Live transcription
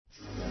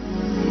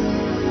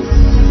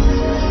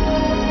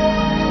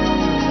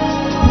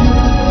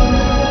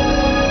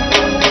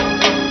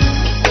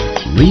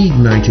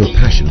reignite your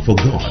passion for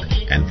God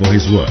and for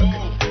His work.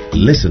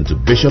 Listen to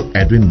Bishop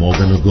Edwin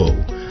Morgan Ogo,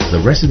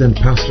 the resident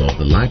pastor of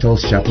the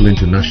Lighthouse Chapel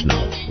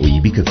International,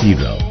 Oyibi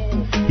Cathedral.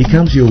 He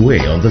comes your way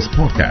on this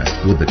podcast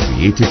with the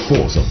creative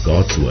force of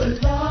God's Word.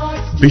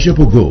 Bishop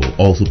Ogo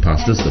also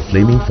pastors the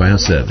Flaming Fire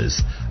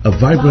Service, a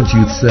vibrant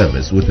youth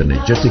service with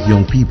energetic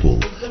young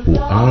people who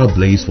are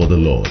ablaze for the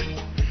Lord.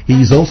 He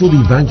is also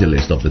the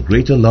evangelist of the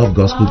Greater Love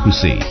Gospel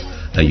Crusade,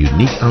 a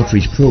unique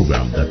outreach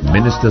program that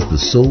ministers the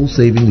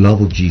soul-saving love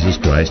of Jesus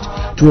Christ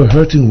to a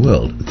hurting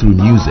world through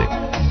music,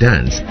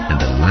 dance, and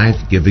the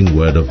life-giving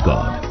Word of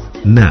God.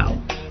 Now,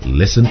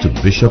 listen to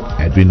Bishop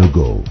Edwin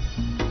Ogo.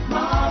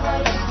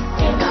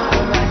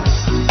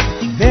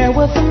 There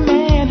was a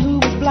man who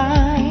was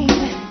blind.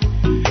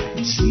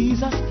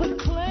 Jesus put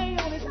clay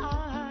on his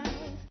eyes.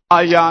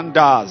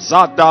 Mayanda,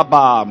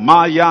 Zadaba,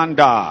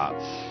 Mayanda,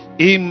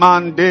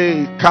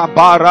 Imande,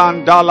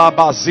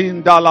 Kabarandalaba,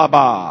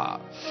 Zindalaba.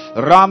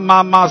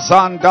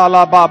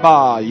 Ramamazanda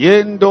baba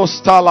yendo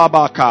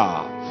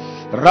stalabaka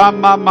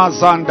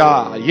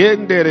Ramamazanda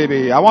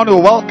yenderebe. I want to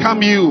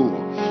welcome you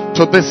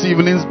to this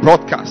evening's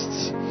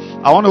broadcast.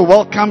 I want to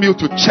welcome you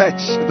to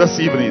church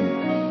this evening.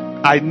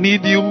 I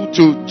need you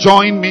to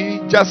join me.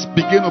 Just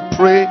begin to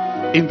pray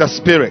in the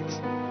Spirit.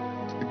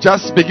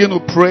 Just begin to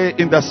pray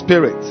in the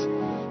Spirit.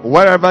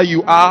 Wherever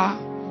you are,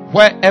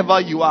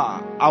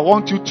 I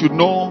want you to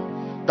know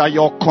that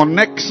your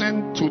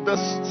connection to this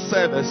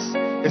service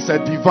is a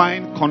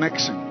divine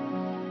connection.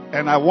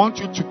 And I want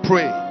you to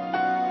pray.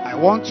 I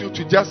want you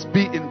to just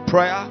be in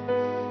prayer.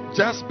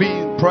 Just be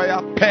in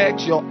prayer.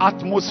 Purge your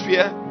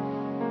atmosphere.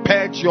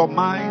 Purge your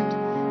mind.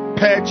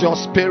 Purge your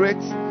spirit.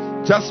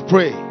 Just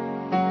pray.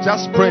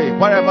 Just pray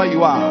wherever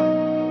you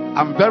are.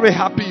 I'm very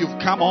happy you've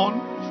come on.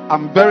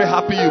 I'm very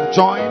happy you've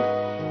joined.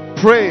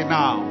 Pray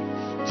now.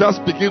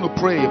 Just begin to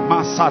pray.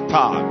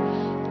 Masata.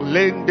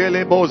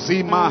 Lendelebo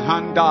zima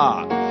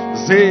handa.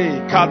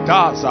 Ze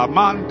kataza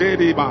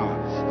manderima.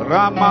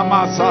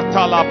 Ramama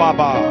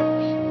Zatalababa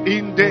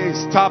Inde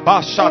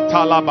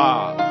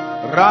Stabashatalaba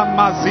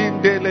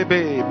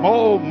Ramazindelebe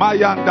Mo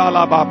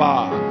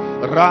Mayandalababa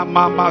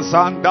Ramama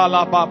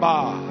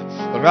Zandalababa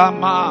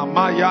Rama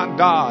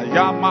Mayanda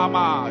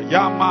Yamama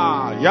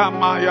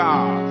Yamaya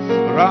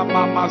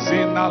Ramama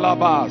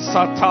Zinalaba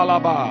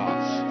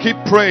Satalaba.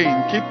 Keep praying.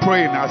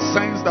 I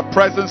sense the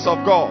presence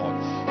of God.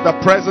 The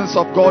presence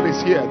of God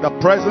is here. The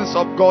presence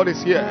of God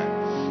is here.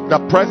 The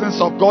presence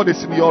of God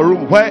is in your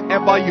room.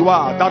 Wherever you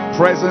are, that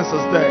presence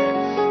is there.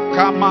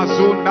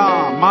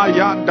 Kamazuna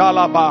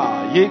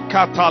Mayandalaba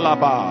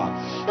Yekatalaba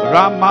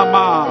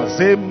Ramama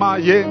Zema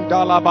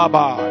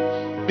Yendalababa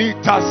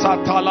Ita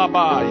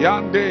Satalaba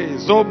Yande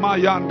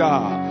Zomayanda.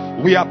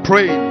 We are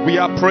praying.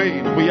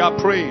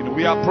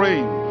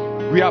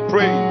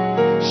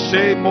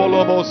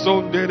 Shemolobo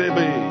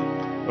Zonderebe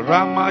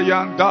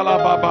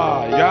Ramayandalababa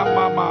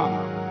Yamama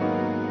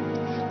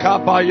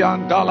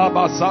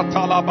Kabayandalaba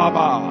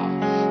Satalababa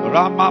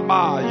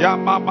Ramama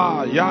Yamama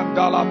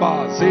Yandalaba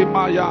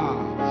Zemaya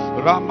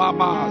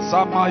Ramama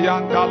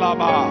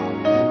Zamayandalaba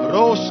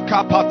Rosh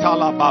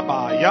Kapatalababa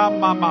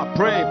Yamama.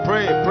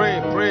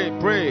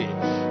 Pray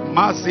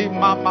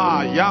Mazimama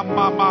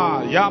Yamama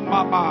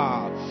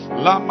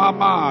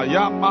Lamama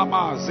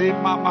Yamama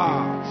Zimama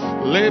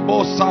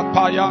Lebo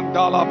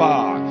Sapayandalaba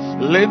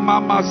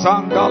Lemama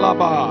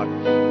Zandalaba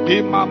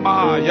Imama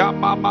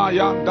Yamama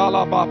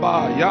Yandalababa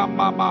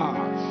Yamama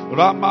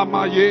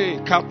Ramama Ye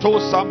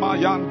Katosama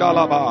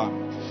Yandalaba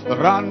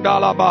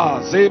Randalaba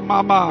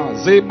Zemama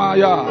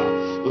Zemaya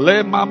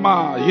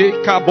Lemama Ye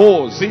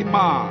Kabo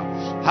Zima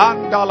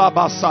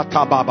Handalaba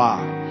Satababa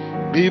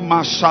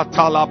Bima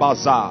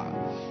Shatalabaza.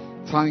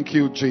 Thank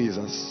you,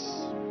 Jesus.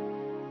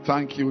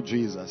 Thank you,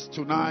 Jesus.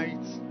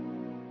 Tonight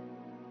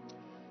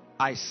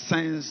I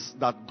sense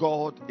that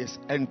God is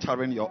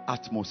entering your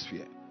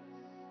atmosphere.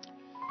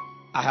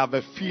 I have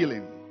a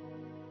feeling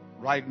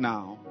right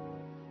now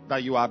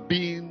that you are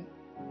being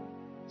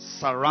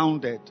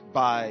surrounded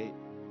by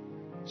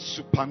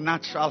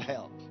supernatural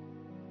help,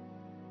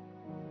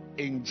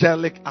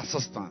 angelic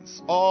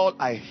assistance. All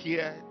I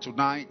hear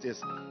tonight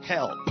is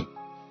help.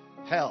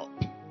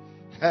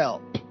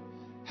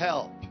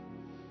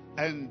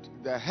 And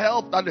the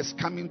help that is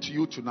coming to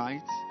you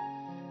tonight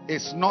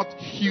is not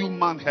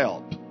human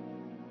help.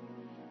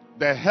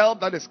 The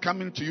help that is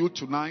coming to you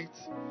tonight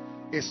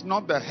is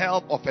not the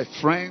help of a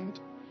friend.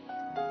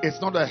 It's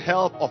not the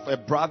help of a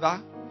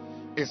brother.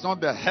 It's not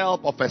the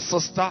help of a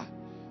sister.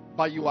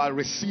 But you are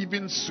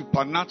receiving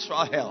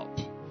supernatural help.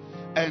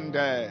 And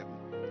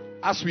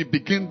as we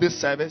begin this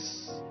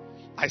service,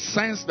 I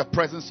sense the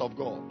presence of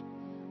God.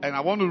 And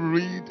I want to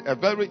read a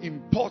very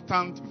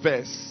important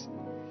verse.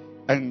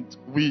 And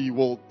we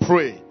will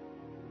pray.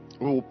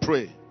 We will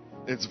pray.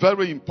 It's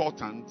very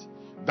important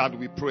that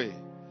we pray.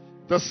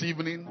 This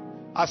evening,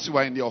 as you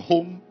are in your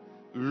home,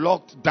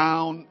 locked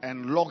down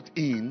and locked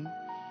in,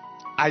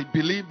 I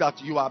believe that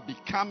you are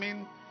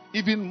becoming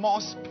even more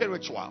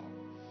spiritual.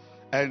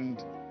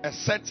 And a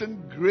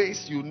certain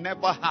grace you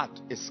never had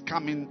is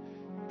coming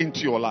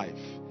into your life.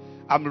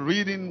 I'm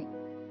reading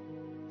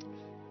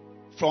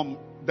from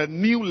the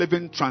New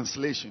Living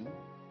Translation.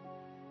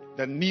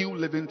 The New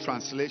Living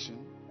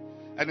Translation.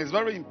 And it's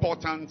very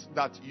important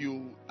that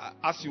you,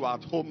 as you are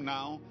at home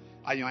now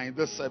and you are in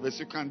this service,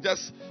 you can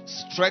just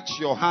stretch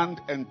your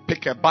hand and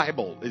pick a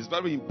Bible. It's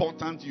very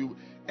important you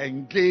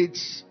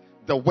engage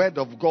the Word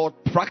of God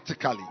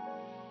practically.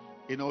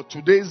 You know,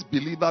 today's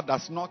believer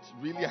does not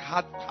really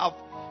have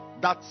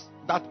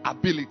that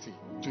ability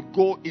to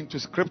go into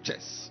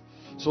scriptures.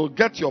 So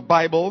get your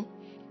Bible,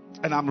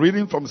 and I'm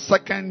reading from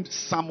 2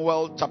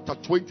 Samuel chapter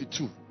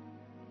 22.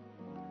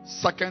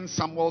 2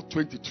 Samuel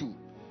 22.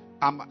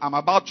 I'm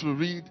about to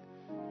read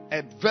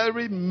a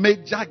very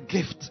major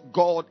gift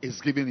God is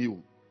giving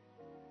you.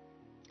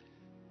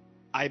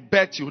 I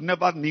bet you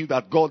never knew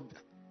that God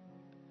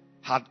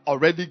had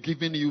already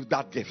given you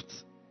that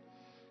gift.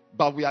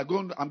 But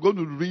I'm going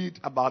to read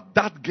about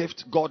that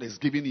gift God is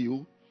giving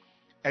you,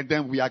 and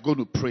then we are going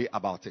to pray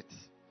about it.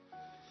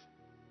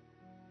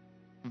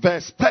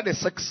 Verse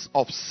 36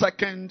 of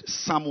 2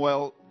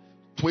 Samuel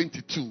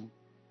 22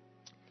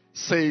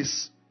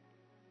 says,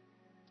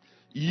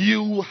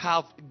 "You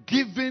have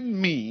given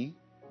me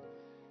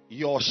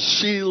your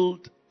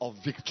shield of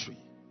victory.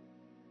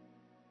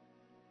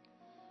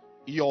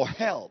 Your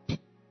help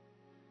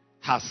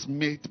has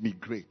made me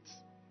great."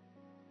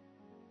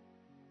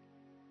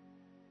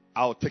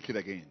 I'll take it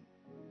again.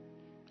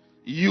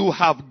 "You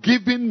have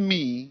given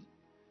me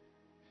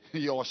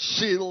your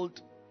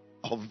shield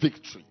of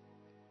victory.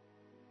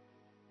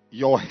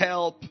 Your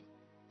help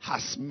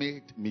has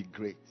made me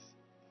great."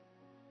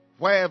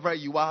 Wherever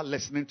you are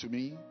listening to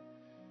me,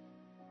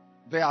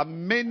 there are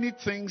many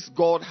things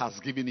God has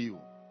given you.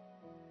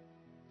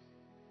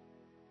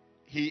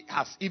 He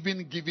has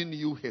even given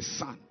you His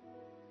Son,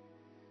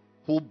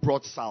 who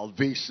brought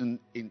salvation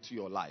into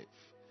your life.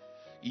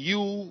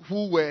 You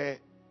who were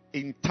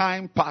in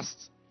time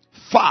past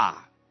far,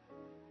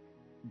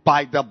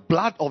 by the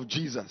blood of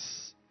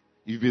Jesus,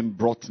 you've been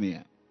brought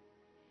near.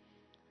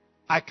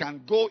 I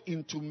can go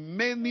into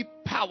many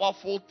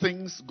powerful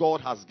things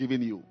God has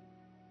given you.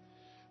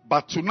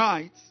 But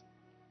tonight,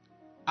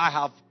 I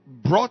have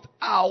brought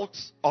out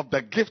of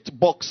the gift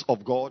box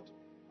of God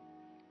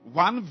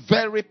one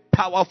very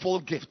powerful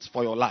gift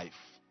for your life.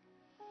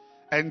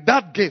 And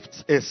that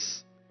gift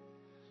is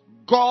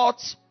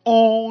God's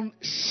own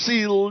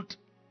shield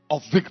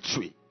of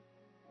victory.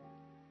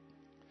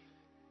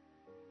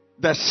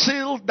 The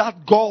shield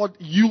that God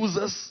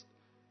uses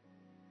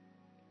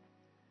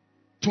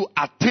to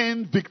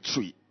attain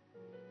victory,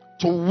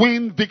 to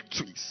win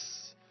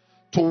victories,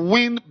 to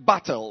win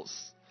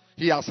battles.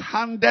 He has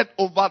handed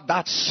over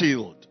that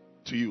shield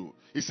to you.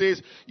 He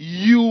says,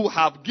 "You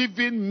have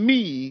given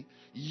me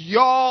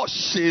your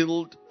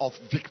shield of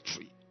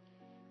victory."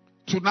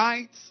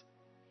 Tonight,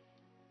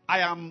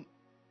 I am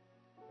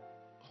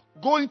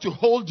going to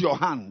hold your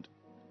hand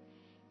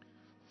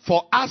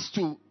for us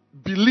to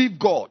believe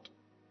God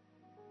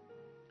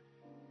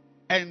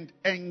and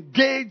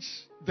engage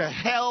the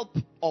help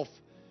of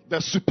the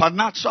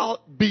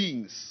supernatural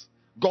beings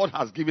God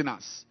has given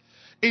us,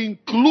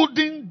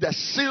 including the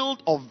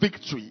shield of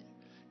victory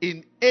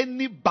in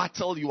any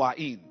battle you are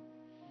in.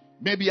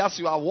 Maybe as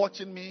you are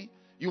watching me,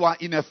 you are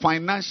in a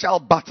financial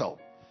battle.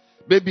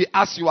 Maybe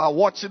as you are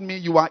watching me,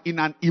 you are in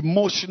an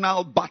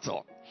emotional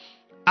battle.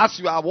 As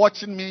you are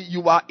watching me,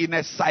 you are in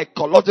a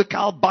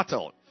psychological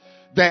battle.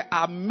 There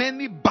are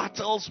many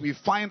battles we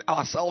find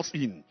ourselves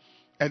in,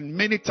 and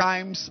many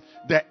times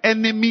the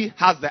enemy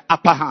has the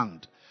upper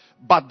hand.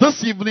 But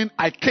this evening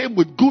I came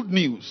with good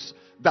news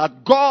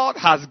that God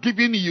has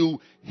given you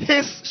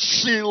His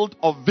shield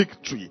of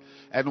victory.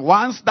 And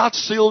once that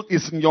shield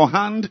is in your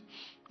hand,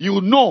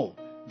 you know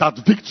that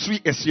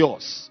victory is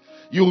yours.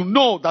 You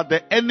know that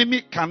the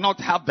enemy cannot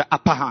have the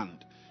upper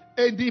hand.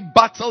 Any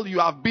battle you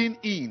have been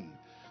in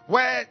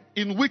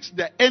which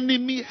the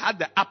enemy had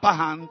the upper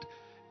hand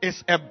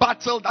is a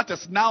battle that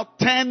is now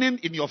turning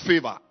in your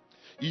favor.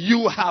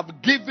 You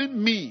have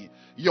given me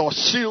your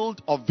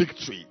shield of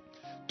victory.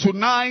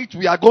 Tonight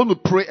we are going to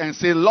pray and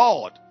say,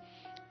 "Lord,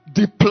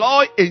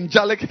 deploy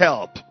angelic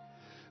help,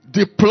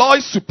 deploy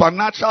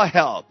supernatural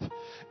help,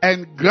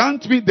 and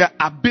grant me the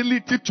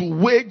ability to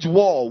wage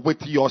war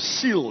with your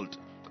shield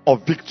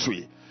of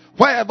victory."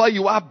 Wherever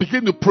you are,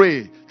 begin to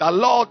pray that,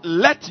 "Lord,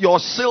 let your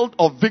shield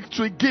of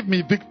victory give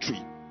me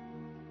victory.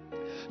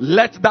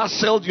 Let that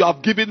shield you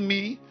have given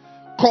me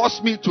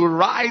cause me to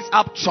rise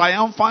up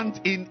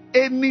triumphant in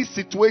any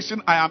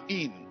situation I am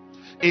in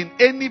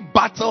any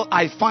battle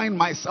I find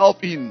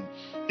myself in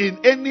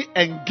any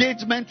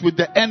engagement with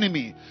the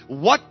enemy.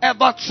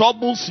 Whatever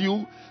troubles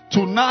you,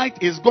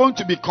 tonight is going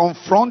to be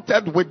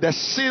confronted with the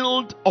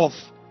shield of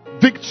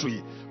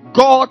victory.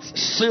 God's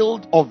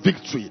shield of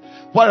victory."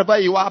 Wherever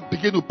you are,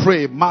 begin to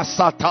pray.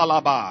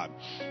 Masatalaba,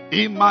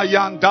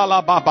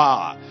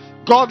 Imayandalababa.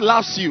 God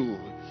loves you.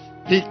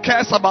 He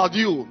cares about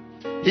you.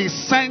 He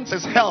sends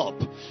His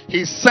help.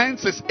 He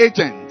sends His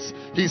agents.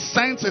 He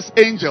sends His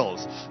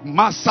angels.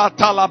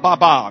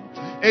 Masatalababa.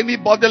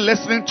 Anybody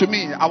listening to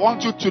me, I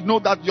want you to know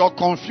that your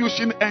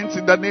confusion ends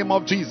in the name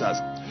of Jesus.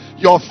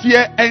 Your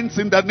fear ends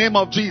in the name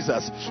of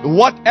Jesus.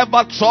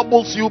 Whatever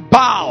troubles you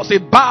bows.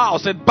 It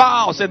bows, it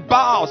bows, it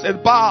bows,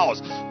 it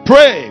bows.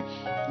 Pray.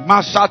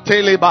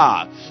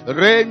 Mashateleba.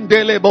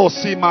 Rendelebo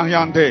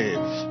simayande.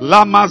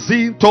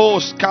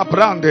 Lamazintos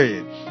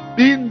cabrande.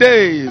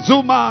 Inde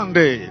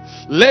zumande.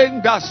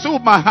 Lenda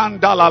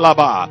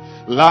sumahandalalaba.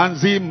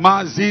 Lanzi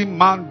mazi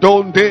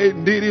mandonde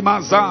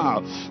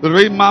nirimaza.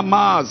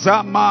 Rimama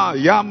zama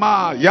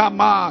yama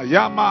yama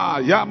yama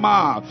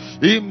yama.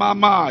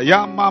 Imama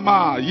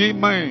yamama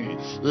yime.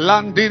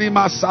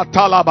 Landirima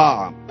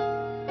satalaba.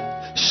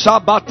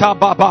 Shabata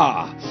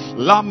baba.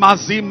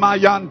 Lamazima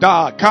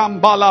yanda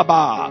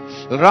kambalaba.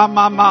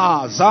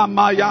 Ramama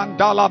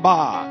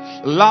zamayandalaba.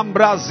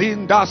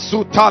 Lambrazinda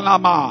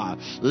sutanama.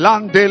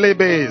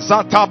 Landelebe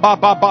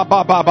zatababa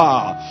baba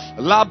baba.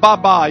 La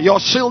baba, your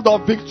shield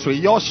of victory,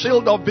 your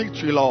shield of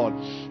victory, Lord,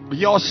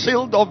 your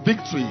shield of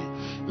victory.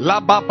 La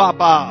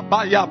baba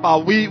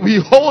bayaba, we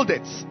hold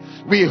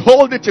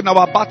it in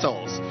our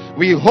battles.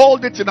 We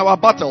hold it in our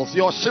battles,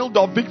 your shield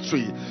of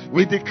victory.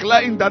 We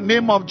declare in the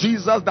name of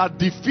Jesus that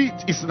defeat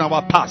is in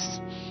our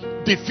past.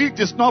 Defeat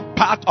is not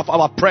part of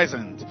our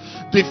present.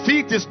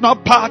 Defeat is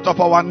not part of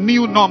our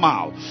new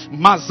normal.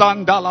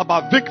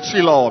 Mazandalaba,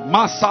 victory, Lord.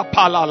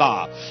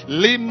 Masapalala,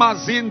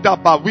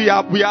 Limazindaba. We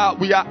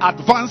are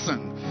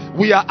advancing.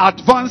 We are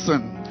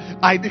advancing.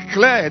 I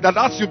declare that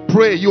as you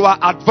pray, you are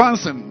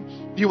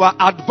advancing. You are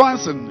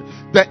advancing.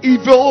 The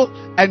evil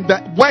and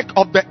the work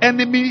of the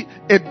enemy,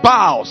 it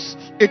bows.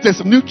 It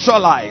is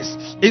neutralized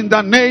in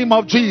the name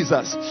of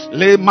Jesus.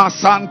 Le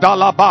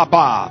masandala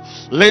baba,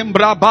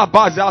 lembra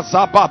baba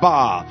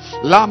zababa,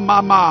 la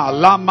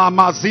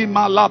mama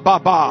zima la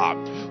baba.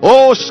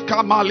 Osh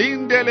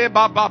kamalinde le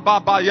baba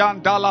baba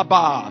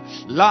yandalaba,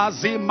 la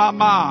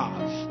zimama,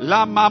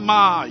 la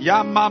mama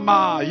ya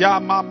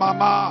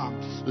mama.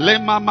 Le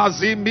mama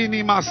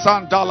zimini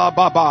masandala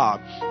baba.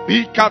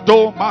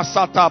 Ikado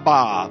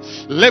masataba.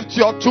 Lift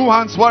your two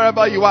hands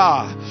wherever you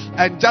are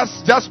and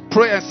just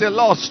pray and say,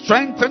 Lord,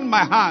 strengthen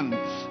my hand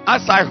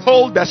as I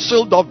hold the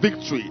shield of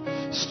victory.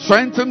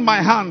 Strengthen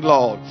my hand,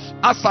 Lord,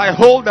 as I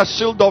hold the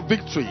shield of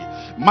victory.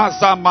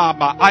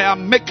 Mazamama, I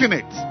am making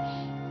it.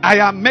 I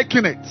am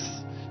making it.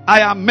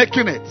 I am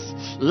making it.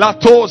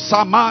 Lato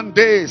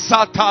samande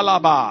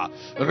satalaba.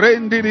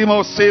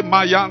 Rendirimo se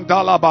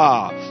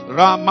mayandalaba.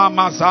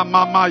 Ramama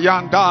zamama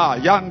yanda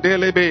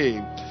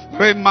yandelebe.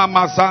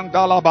 Remama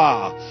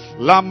zandalaba.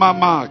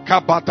 Lamama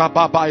kabata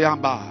baba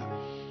yamba.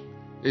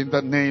 In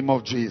the name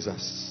of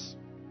Jesus,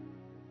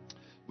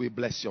 we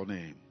bless your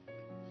name.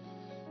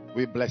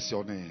 We bless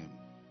your name.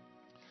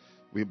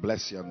 We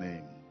bless your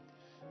name.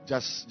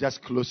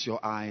 Just close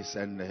your eyes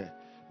and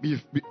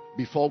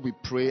before we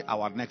pray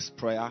our next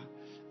prayer,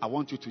 I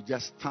want you to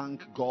just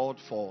thank God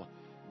for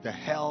the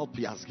help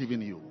He has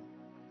given you.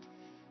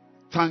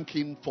 Thank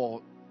Him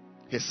for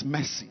His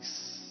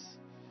mercies.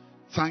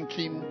 Thank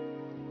Him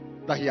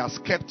that He has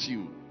kept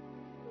you.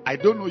 I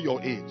don't know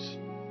your age.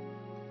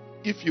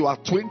 If you are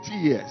 20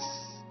 years,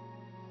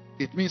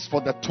 it means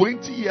for the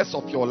 20 years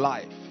of your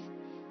life,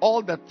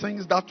 all the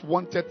things that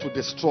wanted to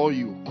destroy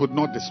you could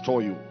not destroy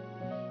you.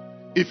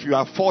 If you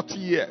are 40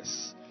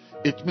 years,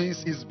 it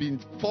means it's been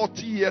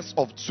 40 years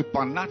of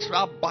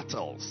supernatural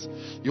battles.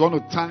 You want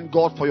to thank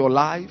God for your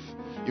life.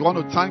 You want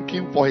to thank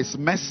Him for His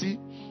mercy.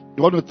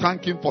 You want to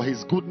thank Him for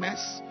His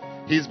goodness.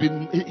 He's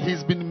been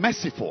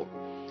merciful.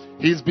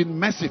 He's been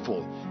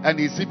merciful, and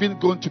He's even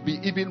going to be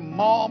even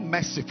more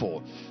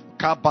merciful.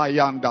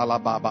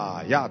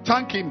 Yeah,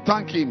 thank Him,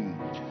 thank Him,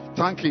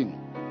 thank Him.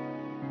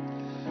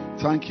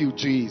 Thank you,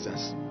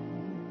 Jesus.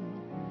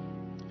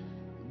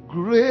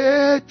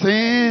 Great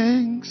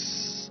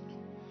things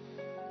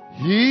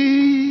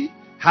He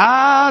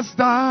has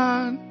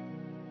done,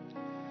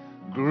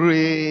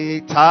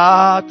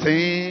 greater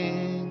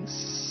things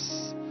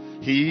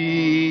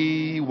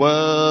He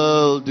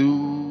will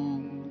do.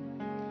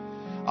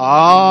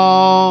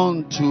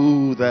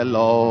 Unto the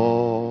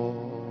Lord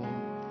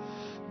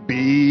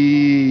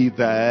be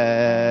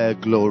the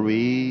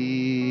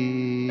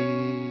glory.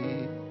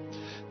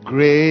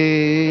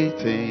 Great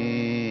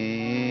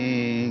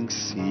things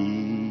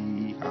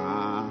He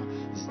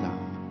has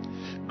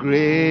done.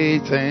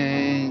 Great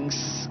things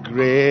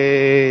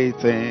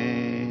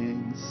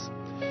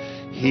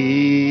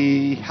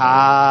He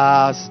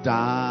has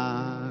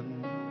done.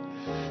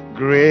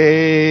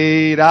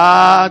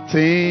 Greater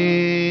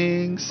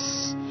things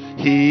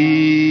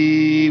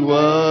He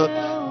will.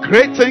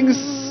 Great things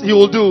He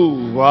will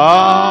do.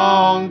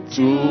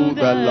 Unto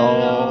the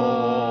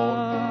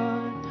Lord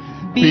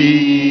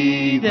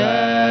be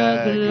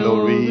the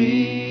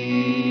glory.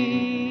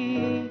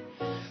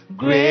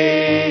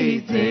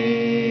 Great things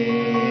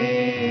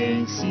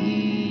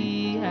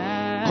He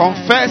has.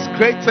 Confess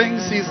great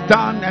things He's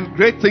done and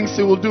great things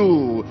He will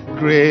do.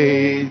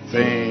 Great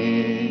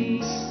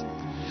things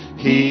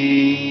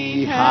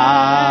He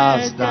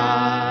has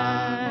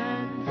done.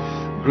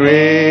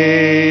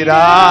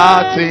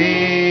 Greater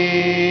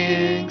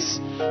things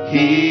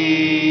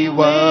He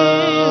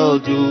will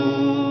do.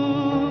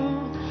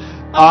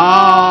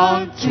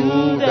 Unto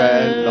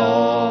the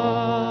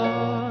Lord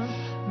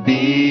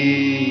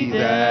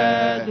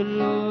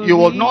You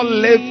will not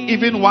live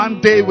even one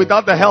day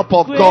without the help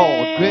of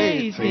God.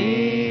 Great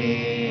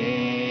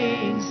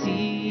things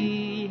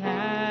He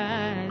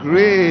has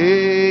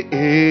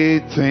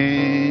Great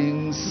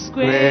things,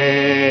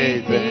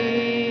 great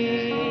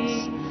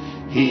things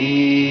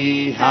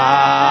He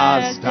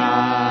has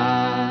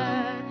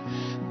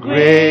done.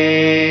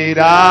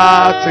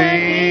 Greater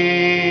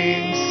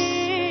things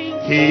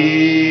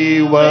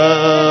He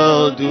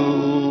will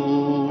do.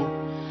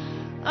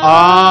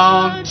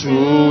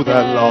 Unto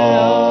the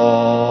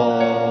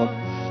Lord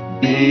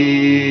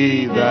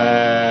be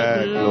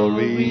the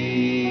glory.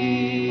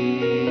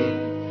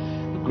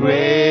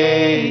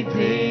 Great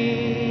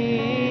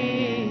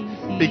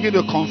things. Begin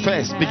to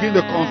confess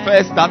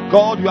that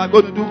God, you are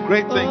going to do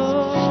great things.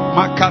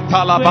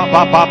 Makatala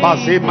baba baba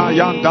zema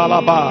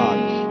yandalaba,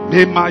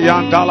 lema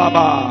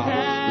yandalaba,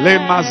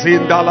 lema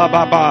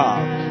zindalaba,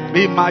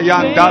 lema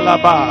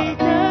yandalaba,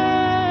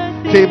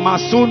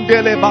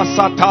 kemasundele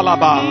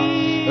basatalaba,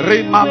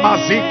 rima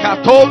mazika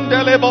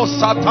tondele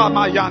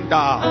bosatama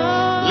yanda.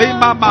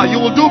 Mama, you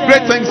will do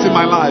great things in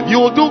my life. You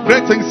will do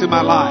great things in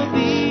my life.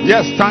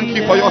 Yes, thank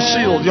you for your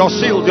shield, your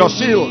shield, your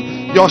shield,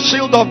 your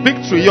shield of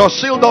victory, your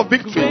shield of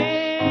victory.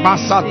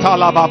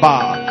 Masatala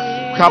baba,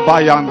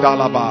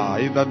 kabayandalaba,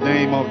 in the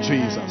name of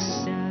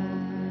Jesus.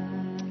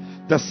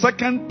 The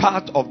second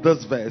part of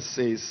this verse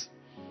says,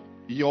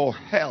 your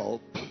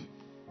help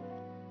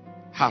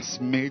has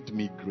made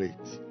me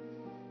great.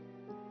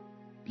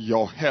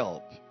 Your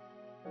help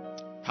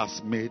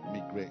has made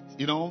me great.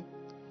 You know,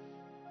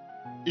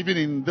 even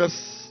in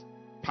this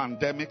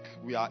pandemic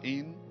we are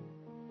in,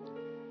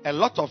 a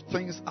lot of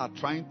things are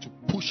trying to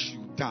push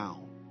you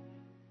down.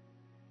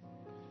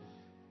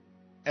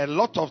 A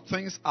lot of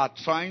things are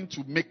trying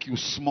to make you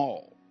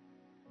small.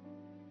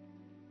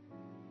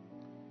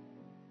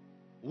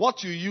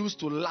 What you used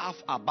to laugh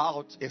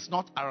about is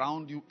not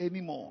around you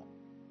anymore.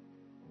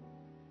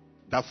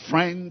 The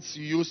friends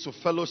you used to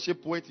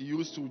fellowship with, you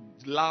used to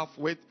laugh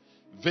with,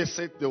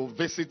 visit, they will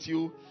visit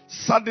you.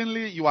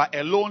 Suddenly you are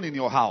alone in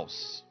your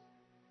house.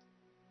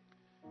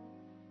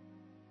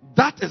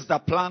 That is the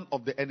plan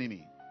of the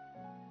enemy.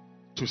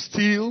 To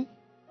steal,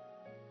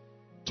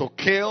 to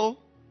kill,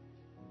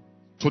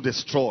 to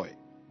destroy.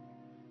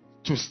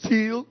 To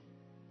steal,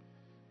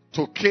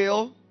 to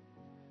kill,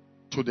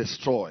 to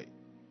destroy.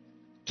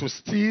 To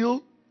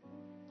steal,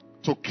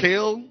 to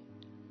kill,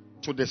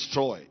 to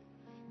destroy.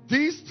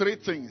 These three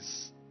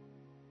things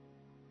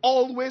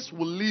always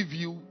will leave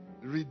you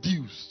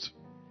reduced.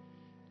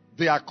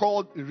 They are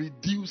called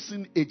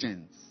reducing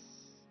agents.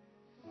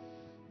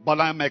 But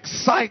I'm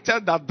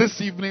excited that this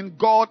evening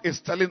God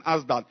is telling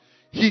us that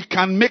He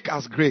can make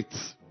us great.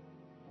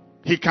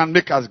 He can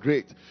make us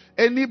great.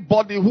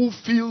 Anybody who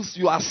feels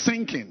you are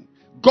sinking,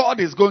 God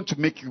is going to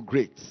make you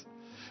great.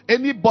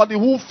 Anybody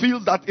who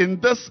feels that in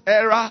this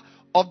era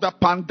of the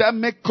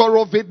pandemic,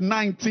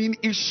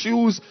 COVID-19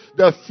 issues,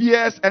 the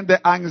fears and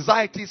the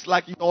anxieties,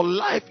 like your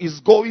life is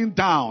going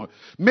down.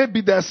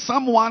 Maybe there's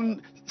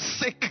someone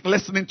sick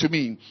listening to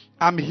me.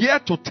 I'm here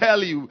to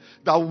tell you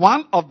that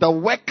one of the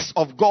works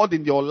of God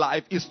in your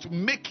life is to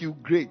make you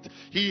great.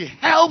 He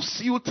helps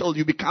you till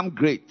you become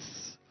great.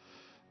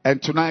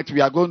 And tonight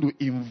we are going to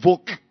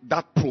invoke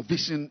that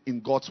provision in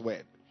God's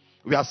word.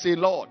 We are saying,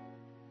 Lord,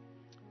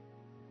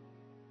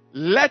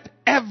 let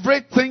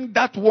everything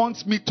that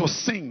wants me to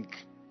sink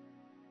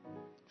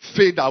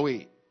fade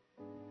away.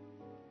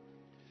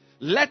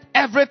 Let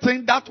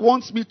everything that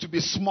wants me to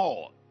be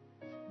small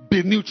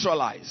be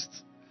neutralized.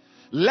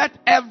 Let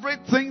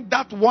everything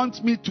that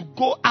wants me to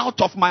go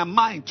out of my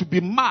mind, to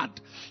be mad,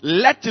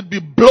 let it be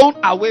blown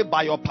away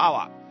by your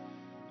power.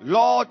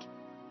 Lord,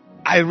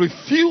 I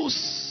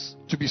refuse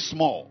to be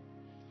small.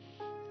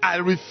 I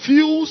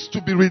refuse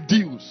to be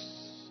reduced.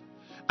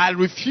 I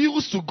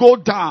refuse to go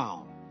down.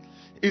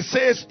 It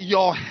says,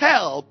 your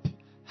help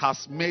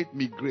has made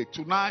me great.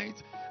 Tonight,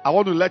 I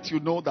want to let you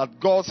know that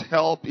God's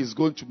help is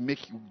going to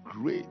make you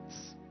great.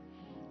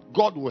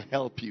 God will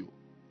help you.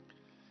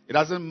 It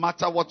doesn't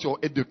matter what your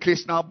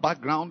educational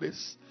background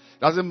is.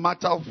 It doesn't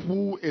matter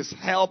who is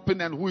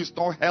helping and who is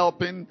not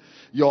helping.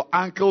 Your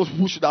uncle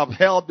who should have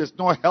helped is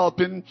not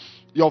helping.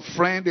 Your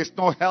friend is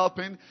not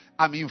helping.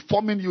 I'm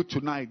informing you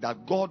tonight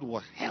that God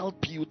will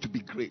help you to be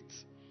great.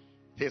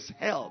 His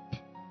help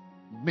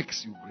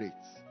makes you great.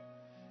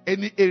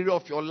 Any area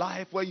of your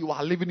life where you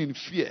are living in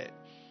fear,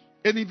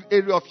 any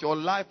area of your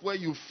life where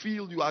you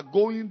feel you are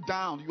going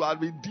down, you are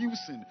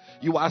reducing,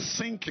 you are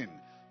sinking,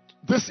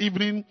 this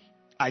evening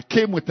I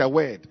came with a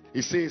word.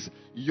 It says,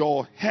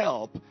 your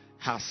help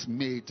has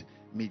made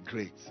me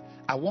great.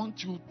 I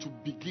want you to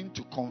begin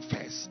to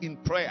confess in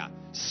prayer.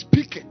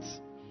 Speak it.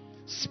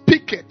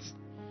 Speak it.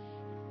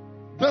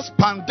 This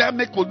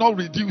pandemic will not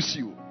reduce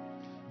you.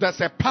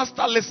 There's a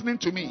pastor listening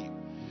to me.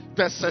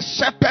 There's a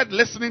shepherd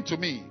listening to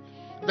me.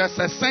 There's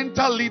a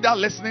center leader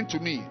listening to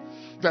me.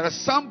 There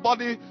is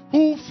somebody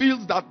who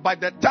feels that by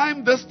the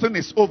time this thing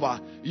is over,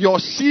 your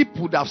sheep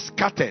would have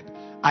scattered.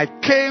 I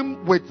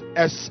came with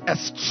a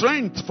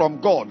strength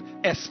from God,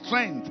 a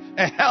strength,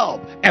 a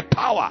help, a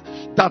power,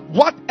 that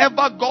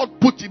whatever God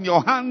put in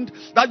your hand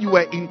that you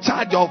were in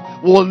charge of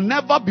will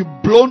never be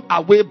blown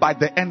away by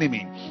the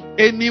enemy.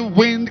 Any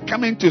wind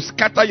coming to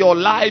scatter your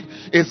life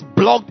is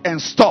blocked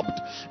and stopped.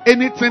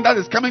 Anything that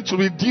is coming to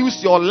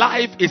reduce your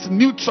life is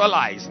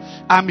neutralized.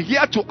 I'm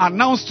here to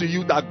announce to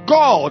you that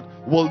God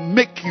will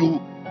make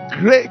you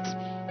great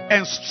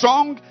and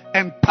strong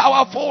and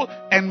powerful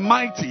and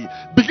mighty.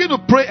 Begin to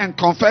pray and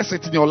confess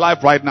it in your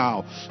life right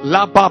now.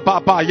 La ba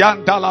ba ba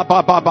yanda la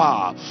ba ba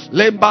ba.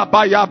 Lemba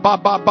ba ya ba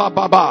ba ba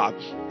ba ba.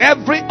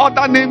 Every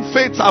other name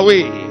fades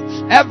away.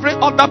 Every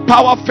other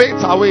power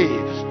fades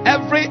away.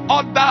 Every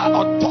other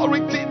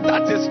authority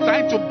that is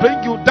trying to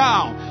bring you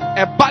down,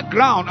 a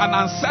background, an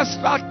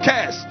ancestral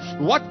curse,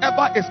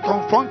 whatever is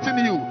confronting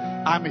you,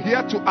 I'm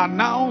here to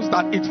announce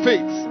that it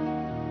fades.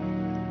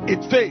 It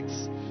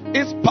fades.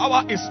 Its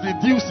power is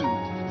reducing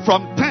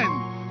from 10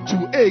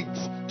 to 8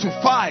 to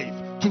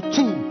 5 to 2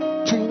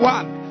 to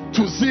 1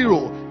 to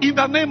 0. In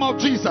the name of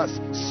Jesus,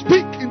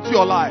 speak into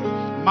your life.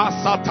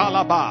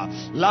 Masatalaba,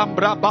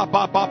 Lambra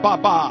Baba Baba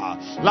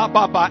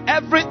Lababa.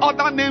 Every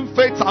other name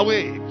fades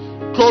away.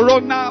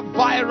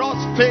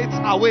 Coronavirus fades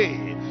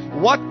away.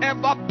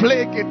 Whatever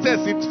plague it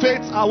is, it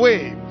fades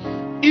away.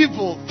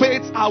 Evil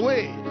fades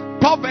away.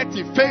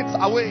 Poverty fades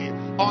away.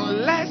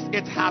 Unless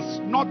it has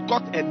not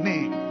got a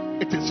name,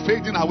 it is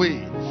fading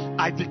away.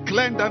 I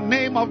declare in the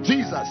name of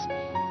Jesus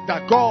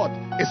that God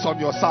is on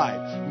your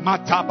side.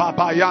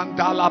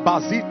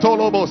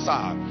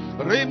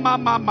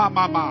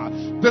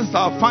 This is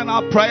our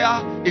final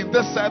prayer in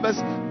this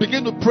service.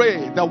 Begin to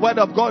pray. The word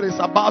of God is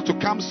about to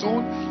come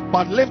soon,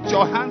 but lift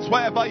your hands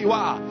wherever you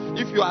are.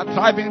 If you are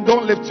driving,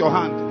 don't lift your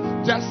hand.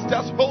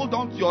 Just hold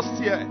on to your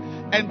steer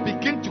and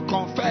begin to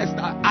confess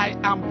that I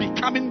am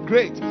becoming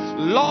great.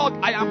 Lord,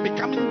 I am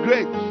becoming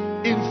great.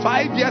 In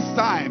 5 years'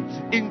 time,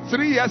 in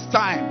 3 years'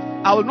 time,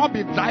 I will not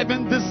be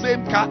driving the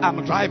same car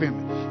I'm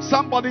driving.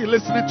 Somebody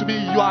listening to me,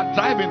 you are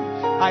driving.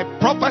 I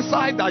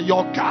prophesy that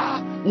your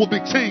car will be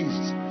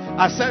changed.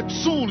 I said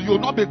soon you will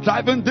not be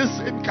driving this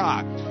same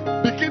car.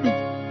 Begin to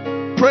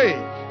pray.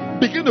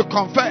 Begin to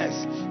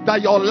confess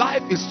that your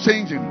life is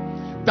changing.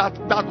 That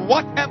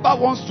whatever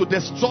wants to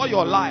destroy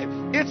your life,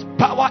 its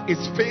power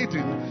is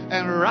fading.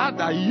 And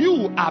rather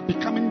you are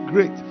becoming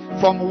great.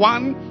 From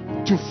 1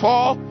 to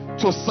 4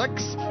 to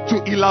 6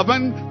 to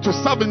 11 to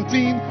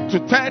 17 to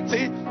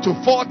 30 to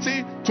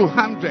 40 to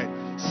 100.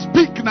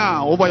 Speak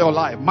now over your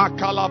life.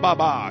 Makala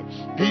Baba,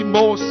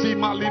 Imo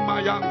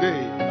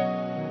Simalimayande,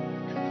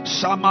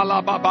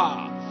 Shamala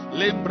Baba,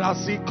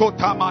 Lembrasiko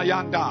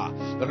Tamayanda,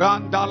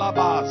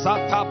 Randalaba,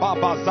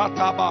 Zatababa,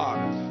 Zataba,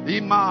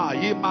 Ima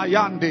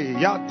Imayande,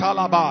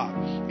 Yatalaba,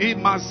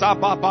 Ima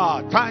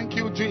Sababa. Thank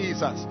you,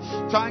 Jesus.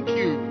 Thank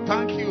you.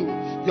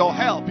 Your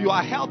help. You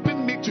are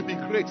helping me to be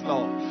great,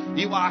 Lord.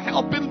 You are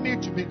helping me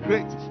to be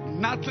great.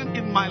 Nothing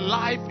in my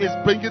life is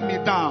bringing me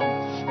down.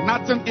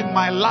 Nothing in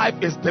my life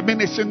is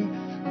diminishing.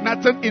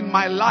 Nothing in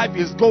my life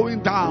is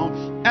going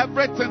down.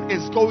 Everything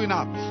is going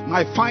up.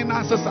 My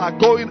finances are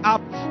going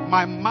up.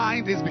 My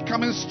mind is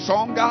becoming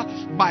stronger.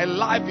 My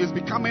life is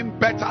becoming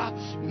better.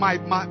 My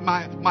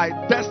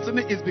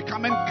destiny is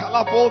becoming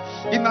colorful.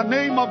 In the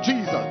name of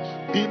Jesus.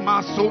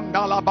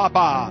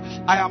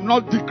 I am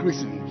not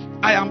decreasing.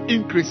 I am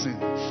increasing.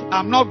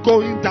 I'm not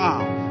going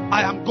down.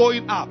 I am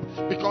going up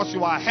because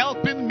you are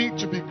helping me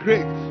to be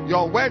great.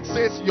 Your word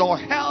says your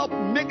help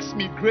makes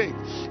me great.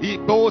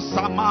 Ibo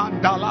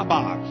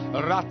samandalaba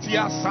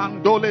ratia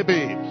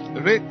sandolebe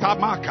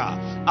retamaka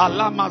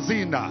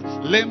alamazina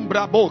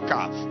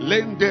lembraboka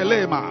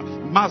lendelema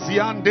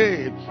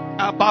maziande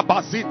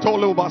ababazito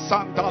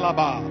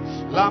lobasandalaba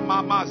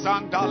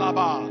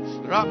lamamazandalaba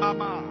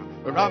ramama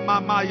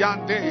Ramama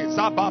Yande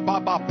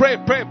Zababa. Pray.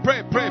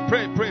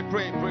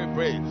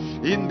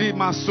 Indi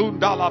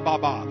Masundala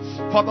Baba.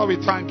 Father, we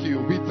thank you.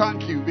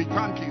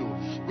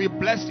 We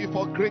bless you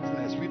for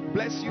greatness. We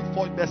bless you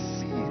for the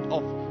seed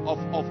of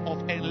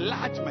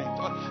enlargement,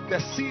 the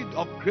seed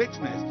of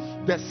greatness,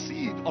 the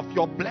seed of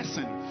your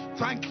blessing.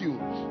 Thank you.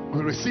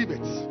 We receive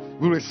it.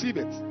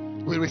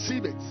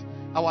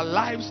 Our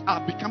lives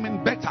are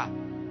becoming better.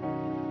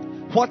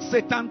 What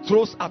Satan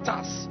throws at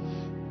us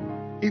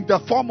in the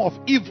form of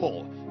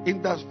evil,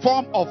 in the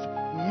form of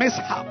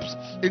mishaps,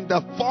 in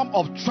the form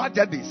of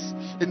tragedies,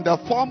 in the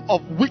form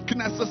of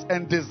weaknesses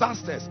and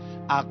disasters,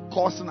 are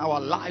causing our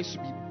lives to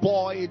be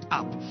buoyed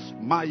up.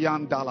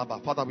 Mayandalaba.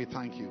 Father, we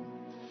thank you.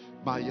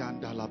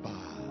 Mayandalaba.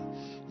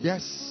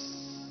 Yes,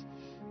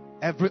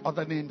 every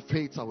other name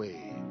fades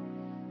away.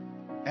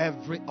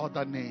 Every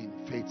other name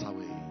fades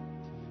away.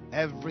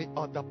 Every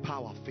other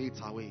power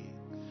fades away.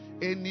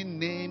 Any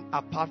name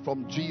apart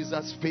from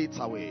Jesus fades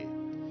away.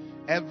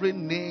 Every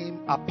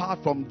name apart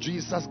from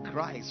Jesus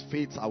Christ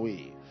fades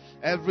away.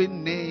 Every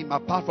name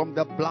apart from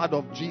the blood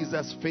of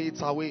Jesus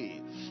fades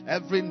away.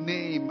 Every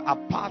name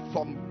apart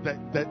from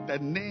the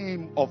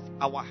name of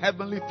our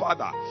Heavenly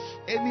Father,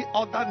 any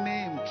other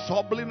name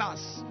troubling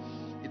us,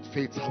 it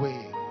fades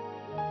away.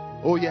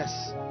 Oh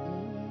yes.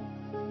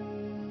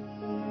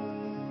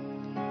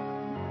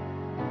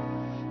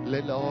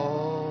 Let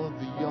all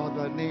the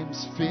other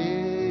names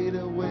fade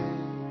away.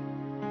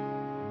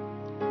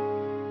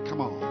 Come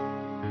on.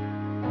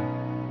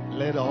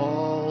 Let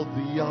all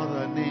the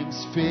other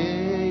names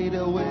fade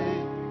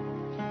away.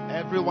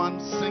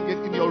 Everyone sing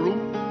it in your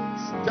room.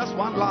 Just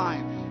one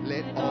line.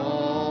 Let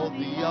all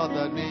the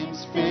other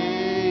names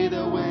fade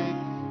away.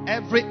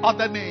 Every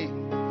other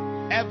name,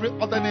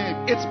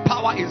 its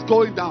power is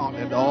going down.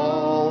 Let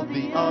all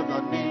the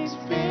other names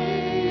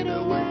fade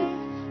away.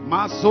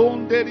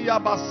 Masonderia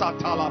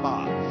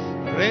basatalaba.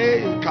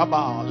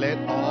 Rekaba.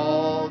 Let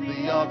all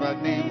the other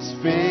names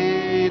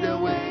fade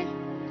away.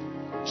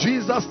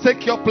 Jesus,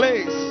 take your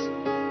place.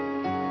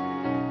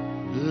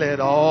 Let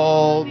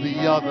all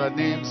the other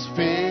names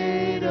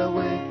fade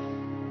away.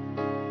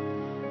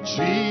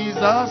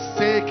 Jesus,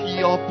 take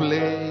your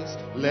place.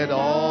 Let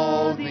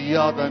all the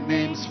other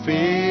names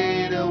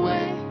fade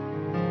away.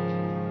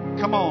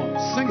 Come on,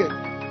 sing it.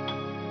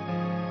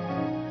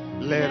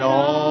 Let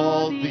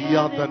all the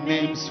other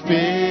names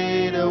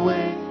fade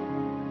away.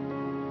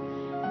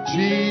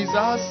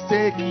 Jesus,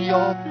 take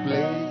your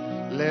place.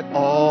 Let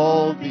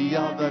all the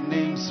other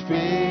names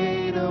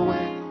fade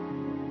away.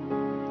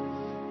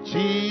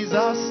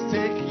 Jesus,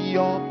 take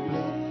your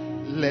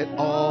place. Let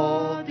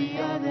all the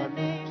other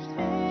names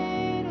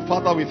fade away.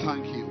 Father, we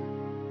thank you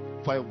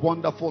for a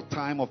wonderful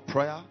time of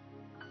prayer.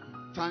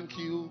 Thank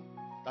you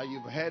that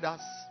you've heard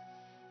us.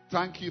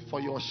 Thank you for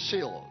your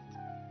shield.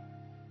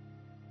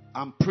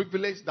 I'm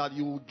privileged that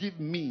you will give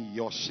me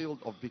your shield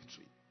of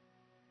victory.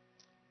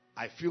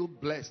 I feel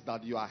blessed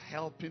that you are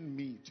helping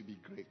me to be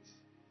great.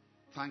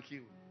 Thank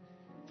you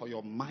for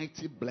your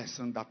mighty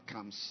blessing that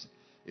comes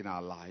in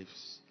our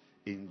lives.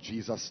 In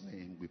Jesus'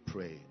 name we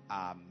pray.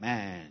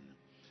 Amen.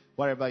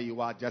 Wherever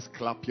you are, just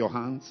clap your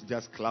hands.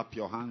 Just clap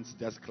your hands.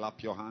 Just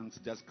clap your hands.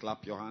 Just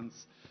clap your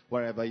hands.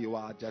 Wherever you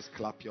are, just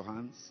clap your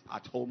hands.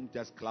 At home,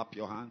 just clap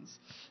your hands.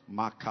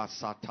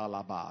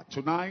 Makasatalaba.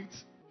 Tonight,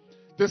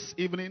 this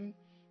evening,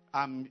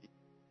 I'm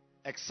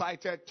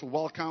excited to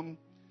welcome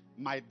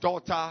my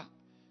daughter,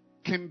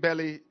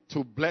 Kimberly,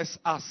 to bless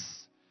us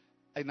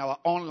in our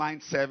online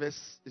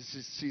service.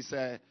 She's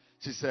a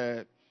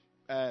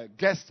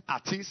guest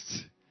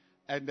artist,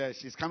 and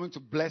she's coming to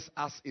bless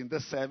us in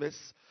this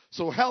service.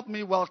 So help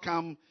me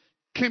welcome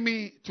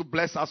Kimmy to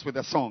bless us with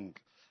a song.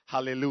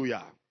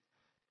 Hallelujah.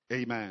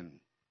 Amen.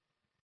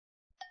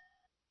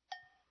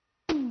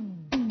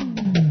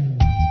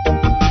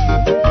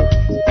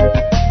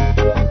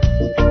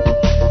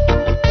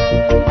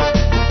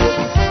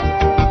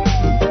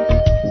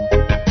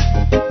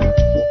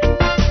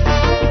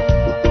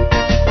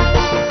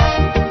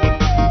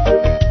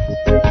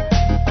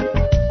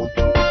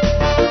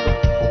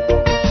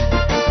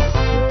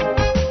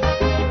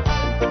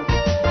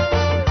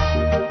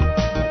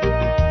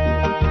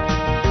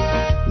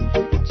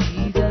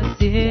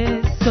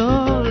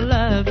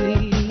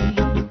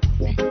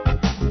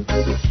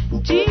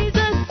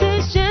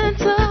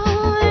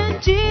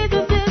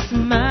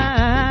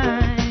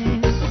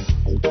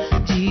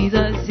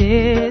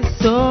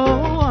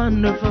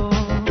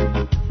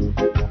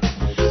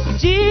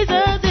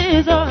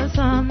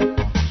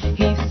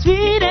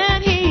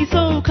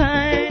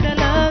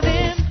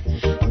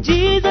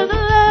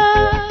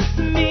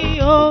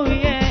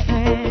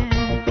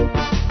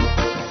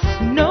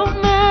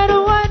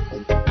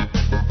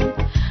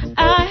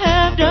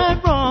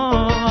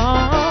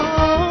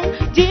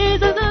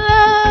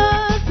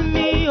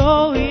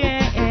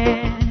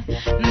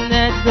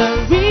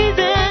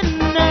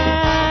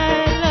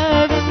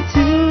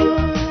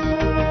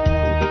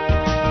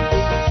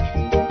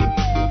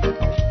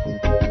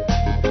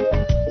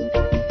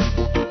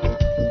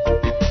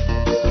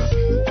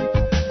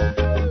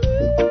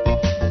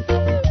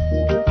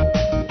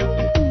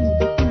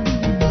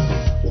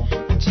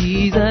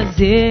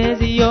 is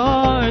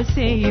your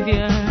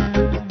Savior.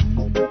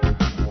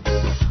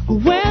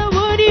 Where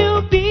would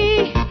you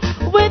be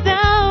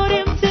without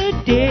Him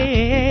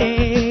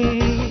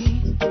today?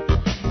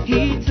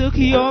 He took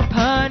your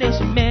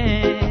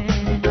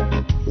punishment.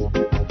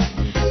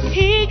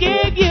 He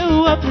gave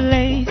you a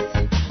place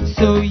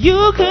so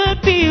you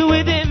could be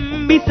with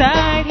Him,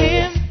 beside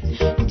Him.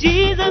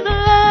 Jesus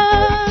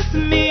loves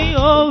me,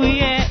 oh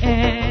yeah.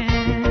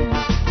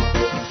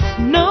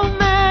 No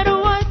matter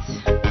what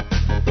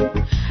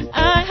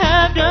I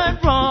have done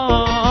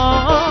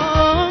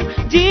wrong,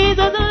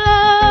 Jesus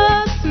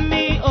loves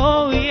me,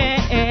 oh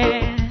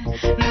yeah.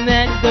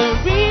 That's the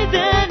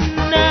reason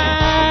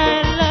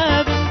I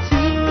love Him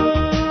too.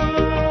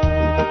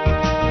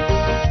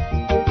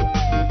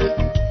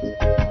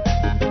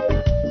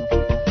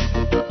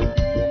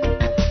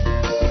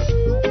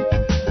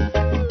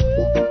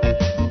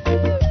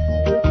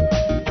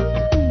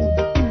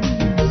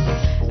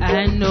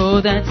 I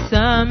know that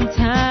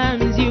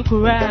sometimes you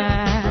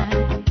cry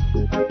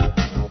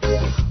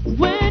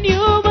when you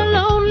were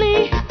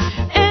lonely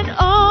and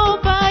all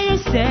by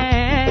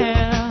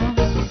yourself.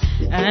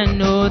 I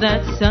know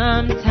that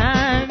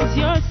sometimes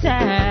you're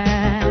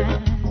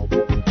sad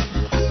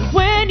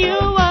when you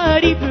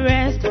are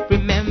depressed.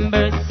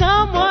 Remember,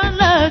 someone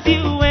loves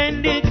you,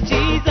 and it's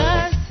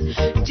Jesus.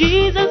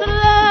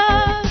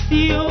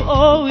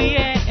 oh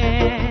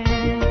yeah.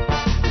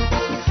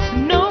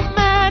 No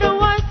matter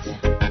what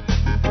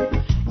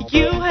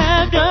you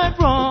have done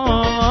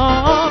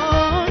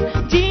wrong,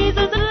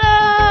 Jesus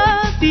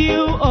loves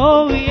you,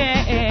 oh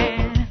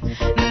yeah.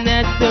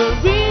 That's the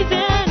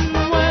reason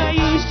why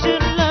you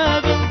should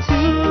love him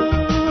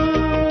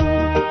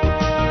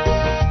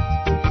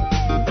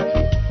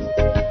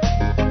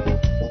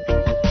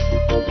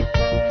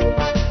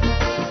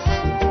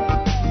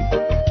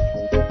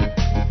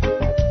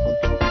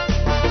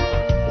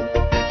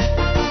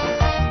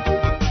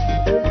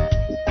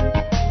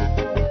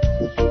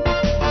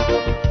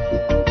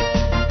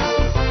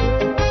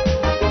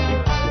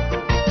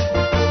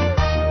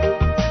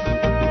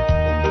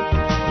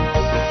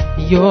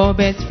Your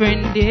best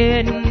friend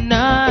did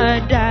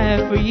not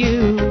die for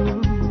you.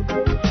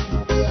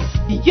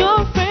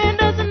 Your friend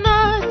does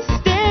not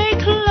stay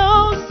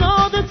close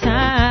all the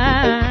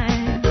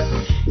time.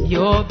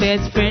 Your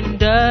best friend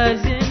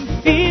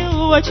doesn't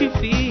feel what you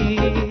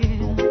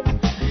feel.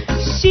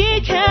 She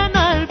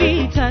cannot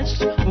be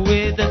touched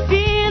with the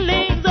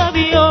feelings of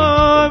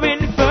your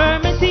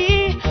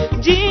infirmity.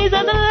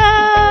 Jesus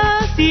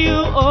loves you,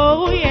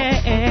 oh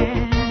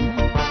yeah.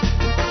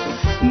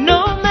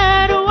 No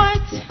matter what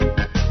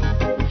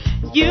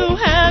you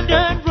have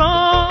done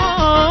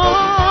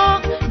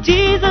wrong,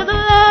 Jesus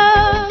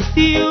loves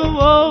you,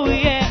 oh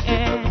yeah.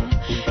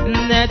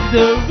 And that's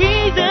the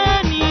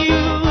reason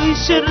you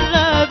should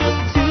love him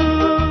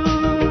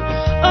too.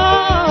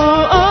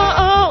 Oh, oh,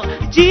 oh,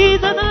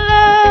 Jesus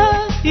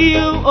loves you,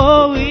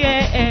 oh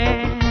yeah.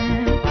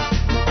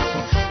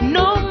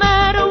 No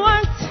matter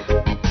what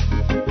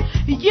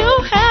you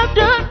have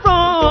done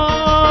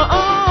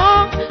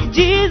wrong,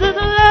 Jesus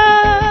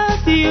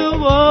loves you,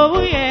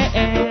 oh yeah.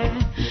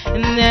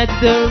 And that's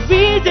the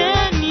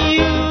reason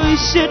you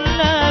should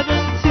love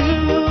him too.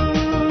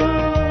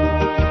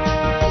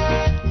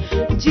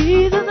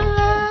 Jesus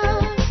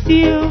loves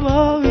you,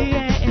 oh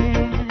yeah.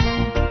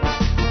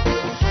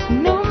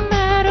 No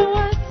matter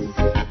what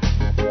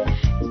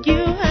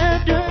you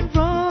have done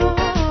wrong,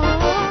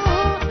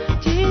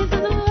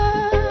 Jesus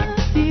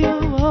loves you,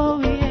 oh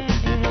yeah.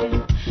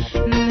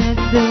 And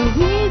that's the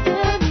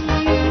reason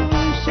you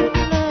should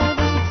love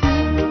him too.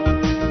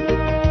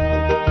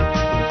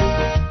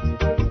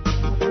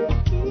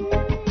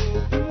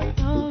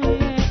 Oh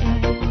yeah.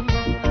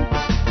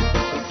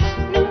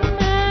 No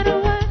matter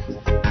what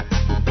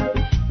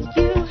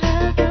you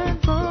have done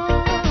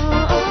wrong,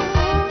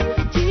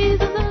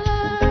 Jesus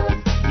loves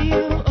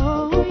you,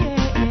 oh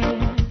yeah.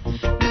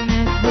 And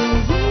that's the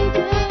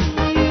reason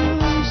you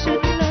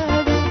should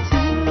love him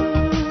too.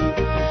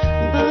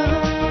 Oh,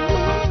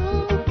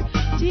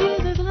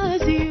 Jesus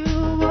loves you,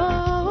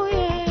 oh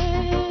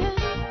yeah.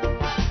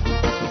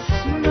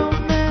 No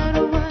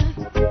matter what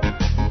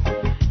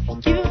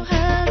you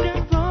have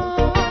done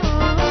wrong,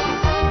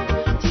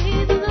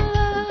 Jesus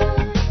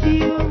loves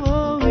you,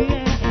 oh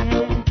yeah.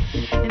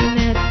 And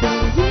that's the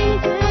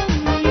reason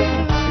you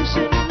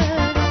should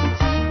love him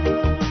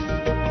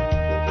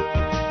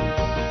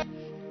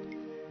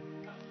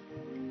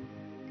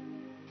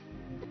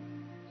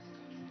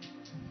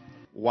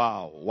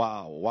Wow,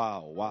 wow,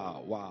 wow,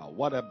 wow, wow.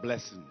 What a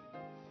blessing.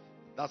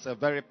 That's a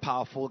very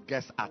powerful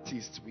guest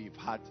artist we've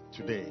had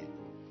today.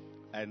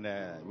 And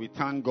we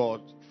thank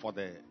God for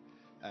the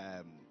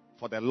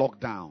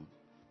lockdown.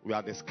 We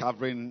are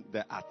discovering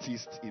the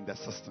artist in the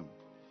system.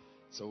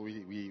 So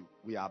we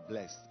are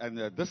blessed. And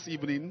this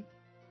evening,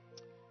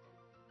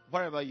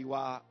 wherever you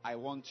are, I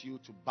want you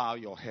to bow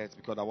your heads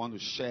because I want to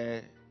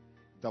share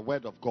the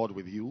word of God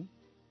with you.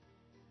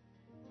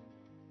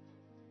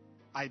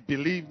 I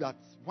believe that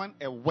when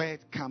a word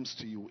comes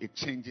to you, it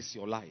changes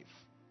your life.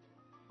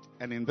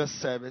 And in this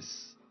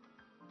service,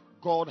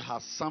 God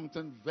has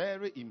something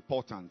very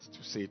important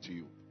to say to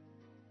you.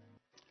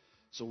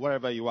 So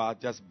wherever you are,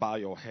 just bow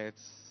your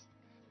heads.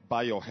 Bow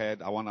your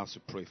head. I want us to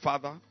pray.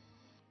 Father,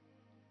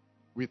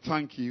 we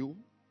thank you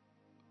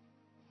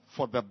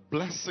for the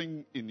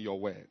blessing in your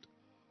word,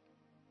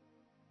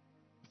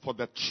 for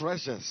the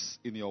treasures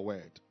in your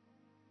word.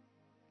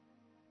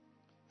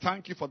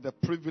 Thank you for the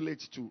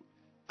privilege to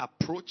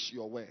approach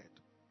your word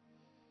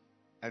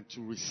and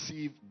to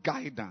receive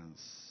guidance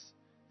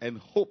and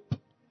hope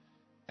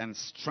and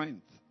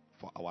strength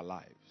for our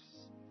lives.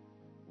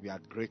 We are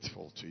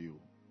grateful to you.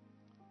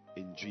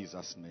 In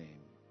Jesus'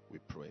 name we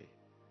pray.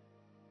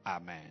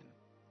 Amen.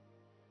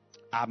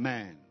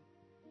 Amen.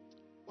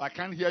 Well, I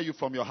can't hear you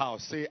from your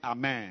house. Say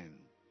amen.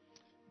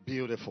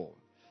 Beautiful.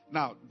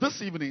 Now,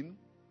 this evening,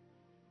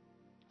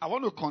 I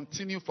want to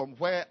continue from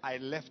where I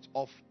left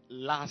off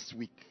last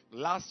week.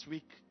 Last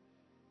week,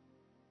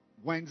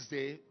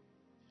 Wednesday,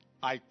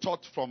 I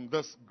taught from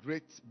this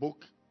great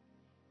book,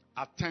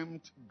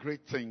 Attempt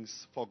Great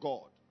Things for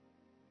God.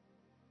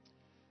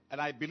 And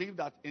I believe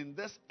that in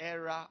this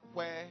era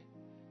where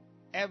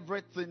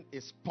everything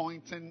is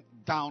pointing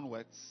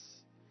downwards,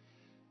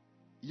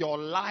 your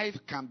life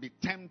can be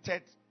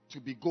tempted to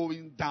be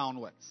going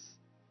downwards.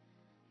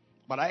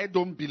 But I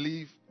don't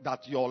believe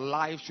that your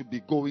life should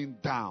be going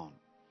down.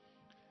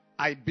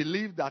 I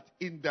believe that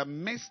in the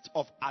midst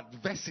of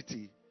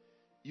adversity,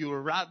 you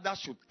rather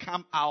should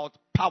come out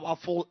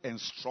powerful and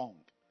strong.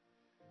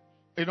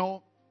 You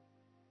know,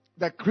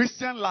 the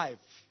Christian life,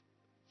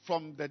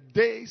 from the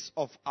days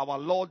of our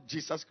Lord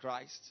Jesus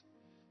Christ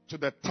to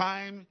the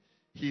time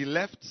he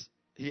left,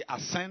 he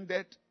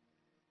ascended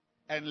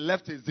and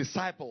left his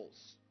disciples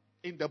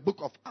in the book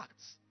of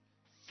Acts.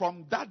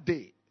 From that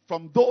day,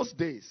 from those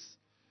days,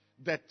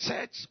 the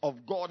church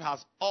of God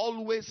has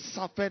always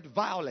suffered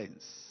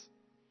violence.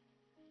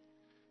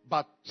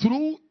 But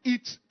through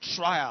each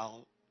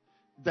trial,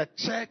 the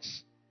church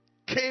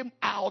came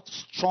out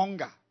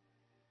stronger,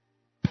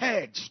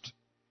 purged,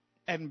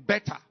 and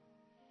better.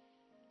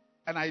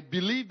 And I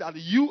believe that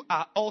you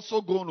are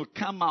also going to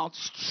come out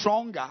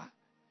stronger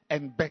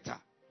and better.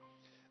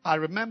 I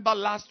remember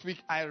last week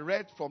I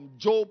read from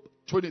Job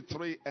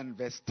 23 and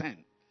verse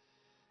 10.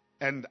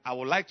 And I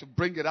would like to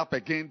bring it up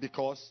again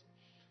because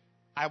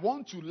I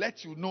want to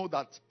let you know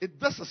that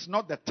this is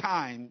not the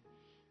time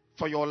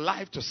for your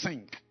life to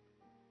sink.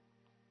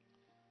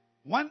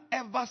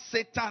 Whenever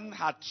Satan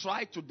had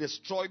tried to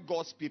destroy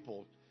God's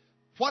people,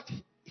 what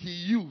he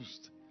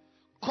used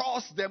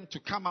caused them to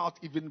come out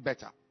even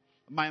better.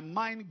 My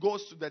mind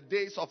goes to the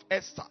days of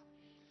Esther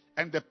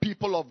and the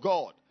people of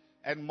God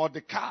and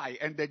Mordecai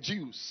and the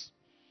Jews.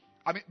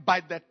 I mean,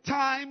 by the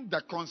time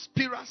the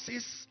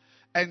conspiracies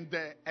and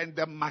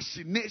the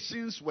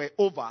machinations were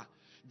over,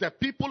 the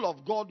people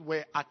of God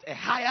were at a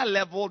higher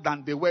level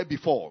than they were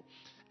before.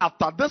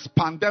 After this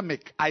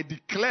pandemic, I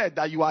declare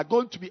that you are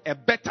going to be a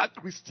better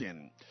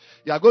Christian.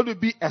 You are going to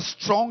be a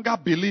stronger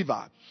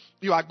believer.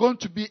 You are going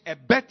to be a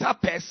better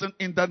person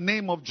in the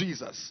name of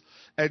Jesus.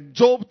 And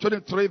Job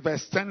 23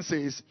 verse 10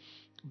 says,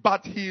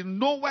 but he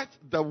knoweth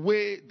the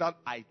way that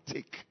I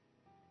take.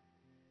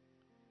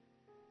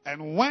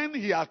 And when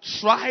he hath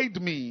tried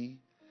me,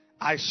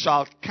 I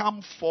shall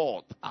come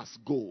forth as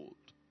gold.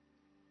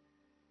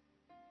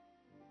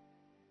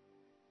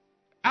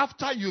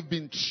 After you've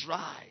been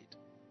tried,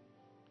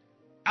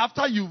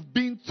 after you've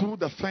been through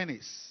the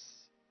furnace,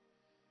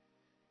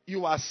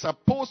 you are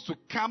supposed to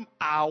come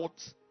out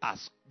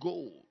as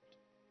gold.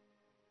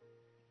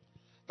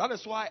 That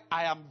is why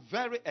I am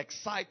very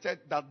excited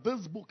that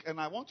this book, and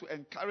I want to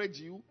encourage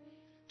you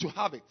to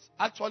have it.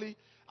 Actually,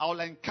 I will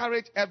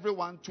encourage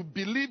everyone to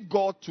believe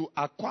God to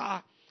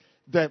acquire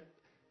the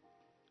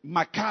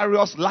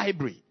Macarius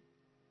Library.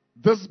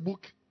 This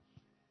book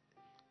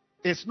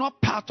is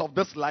not part of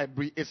this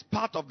library, it's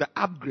part of the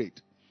upgrade.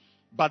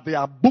 But there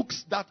are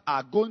books that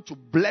are going to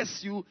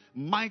bless you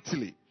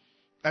mightily.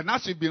 And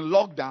as you've been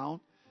locked down,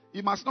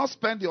 you must not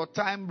spend your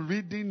time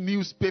reading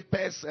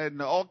newspapers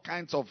and all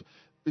kinds of,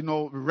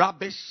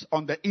 rubbish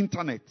on the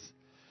internet.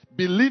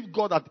 Believe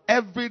God that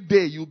every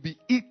day you'll be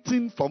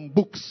eating from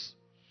books.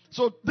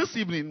 So this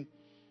evening,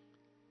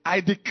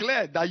 I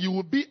declare that you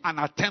will be an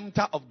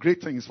attempter of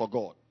great things for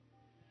God.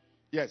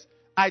 Yes,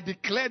 I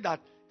declare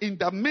that in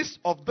the midst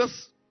of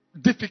this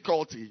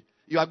difficulty,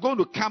 you are going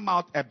to come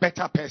out a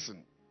better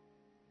person.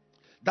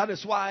 That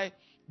is why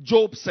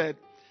Job said,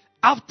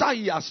 after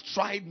he has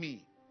tried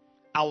me,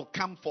 I will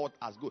come forth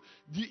as gold.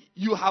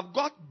 You have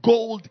got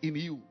gold in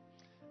you.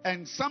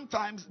 And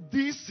sometimes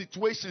these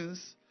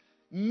situations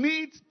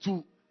need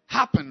to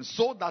happen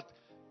so that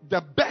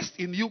the best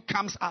in you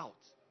comes out.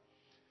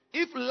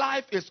 If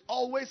life is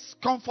always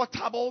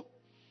comfortable,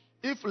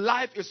 if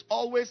life is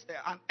always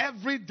an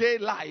everyday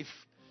life,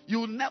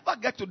 you'll never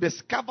get to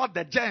discover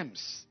the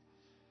gems,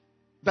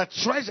 the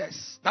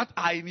treasures that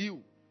are in you.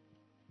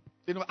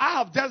 I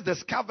have just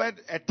discovered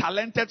a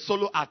talented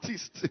solo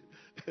artist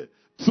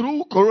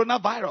through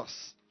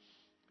coronavirus.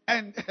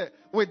 And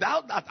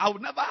without that, I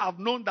would never have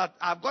known that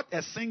I've got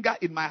a singer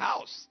in my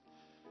house.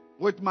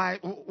 With my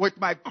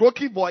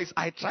croaky voice,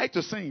 I tried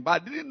to sing, but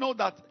I didn't know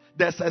that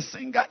there's a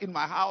singer in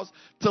my house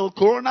till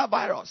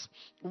coronavirus.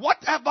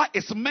 Whatever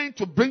is meant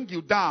to bring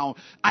you down,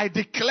 I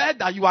declare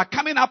that you are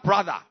coming up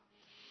rather.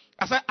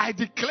 I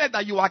declare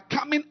that you are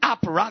coming up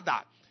rather.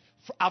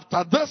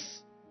 After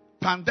this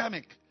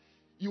pandemic,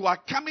 you are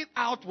coming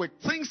out with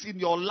things in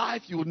your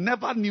life you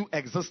never knew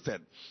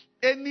existed.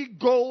 Any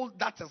gold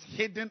that is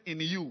hidden in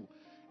you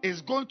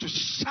is going to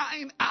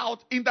shine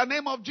out in the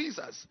name of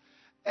Jesus.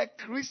 A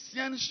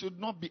Christian should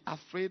not be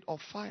afraid of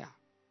fire.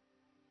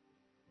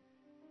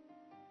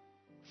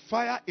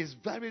 Fire is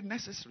very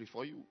necessary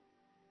for you.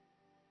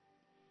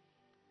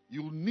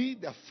 You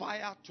need the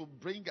fire to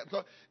bring it.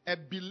 A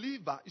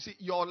believer, you see,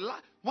 your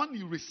life, when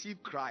you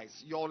receive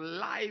Christ, your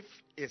life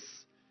is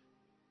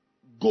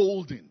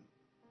golden.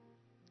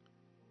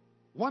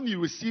 When you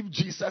receive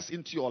Jesus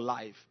into your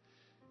life,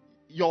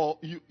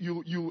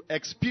 you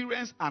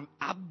experience an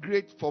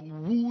upgrade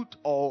from wood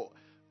or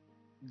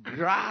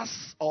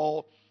grass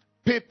or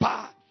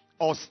paper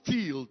or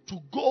steel to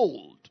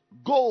gold.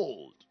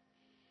 Gold.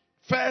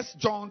 1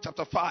 John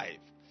chapter 5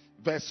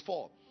 verse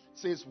 4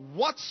 says,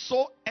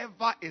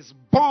 whatsoever is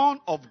born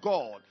of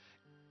God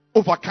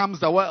overcomes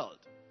the world.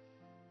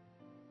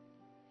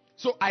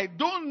 So I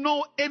don't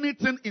know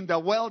anything in the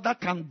world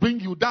that can bring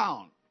you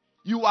down.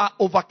 You are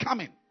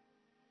overcoming.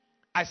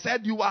 I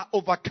said you are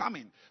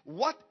overcoming.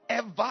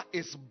 Whatever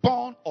is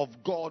born of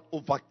God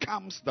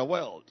overcomes the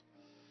world.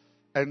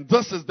 And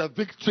this is the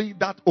victory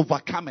that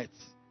overcometh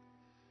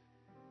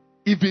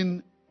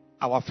even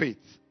our faith.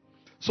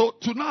 So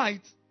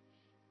tonight,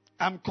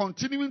 I'm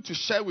continuing to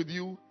share with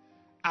you,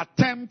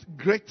 attempt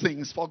great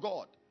things for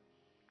God.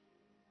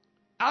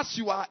 As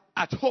you are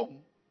at home,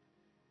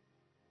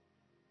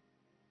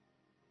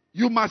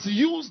 you must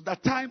use the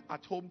time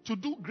at home to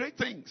do great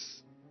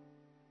things.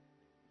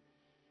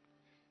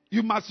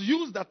 You must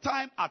use the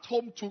time at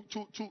home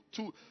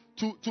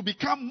to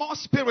become more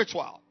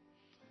spiritual.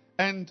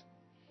 And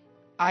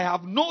I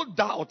have no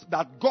doubt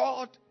that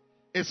God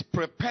is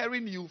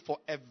preparing you for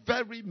a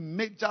very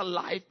major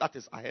life that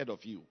is ahead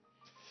of you.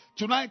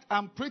 Tonight,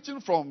 I'm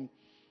preaching from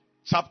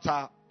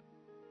chapter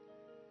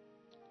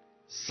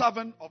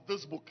 7 of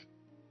this book.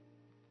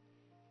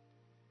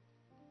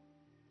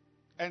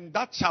 And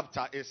that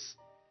chapter is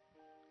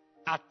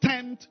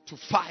attempt to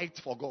fight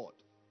for God.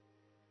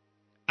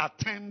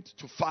 Attempt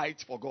to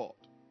fight for God.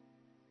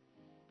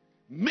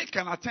 Make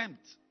an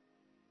attempt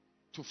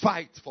to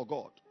fight for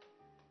God.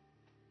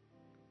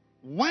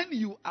 When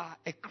you are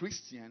a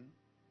Christian,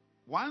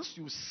 once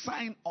you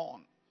sign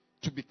on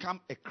to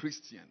become a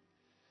Christian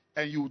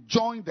and you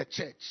join the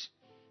church,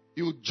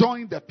 you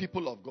join the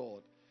people of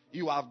God,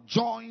 you have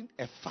joined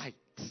a fight.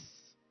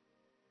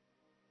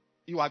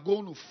 You are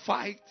going to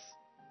fight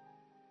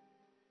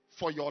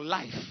for your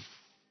life.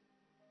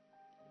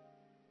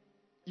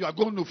 You are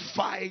going to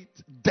fight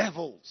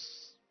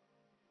devils.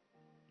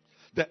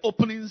 The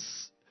opening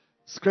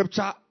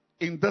scripture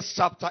in this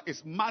chapter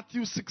is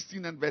Matthew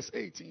 16 and verse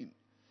 18.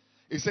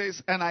 It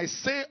says, "And I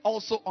say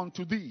also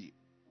unto thee,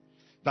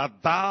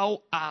 that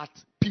thou art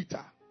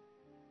Peter,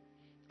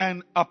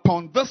 and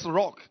upon this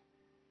rock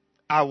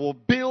I will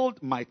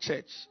build my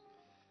church,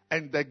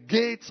 and the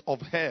gates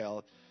of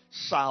hell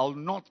shall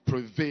not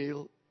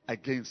prevail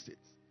against it."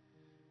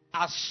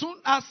 As soon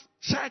as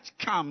church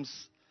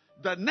comes,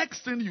 the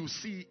next thing you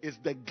see is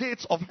the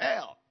gates of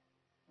hell.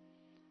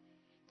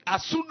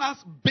 As soon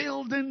as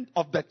building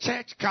of the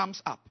church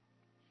comes up,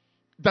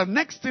 the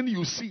next thing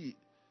you see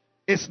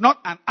is not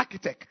an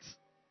architect.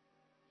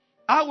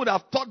 I would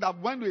have thought that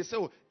when we say,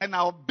 "Oh, and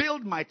I'll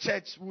build my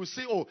church," we'll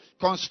say, "Oh,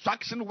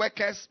 construction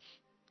workers,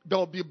 there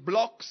will be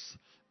blocks,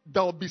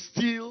 there will be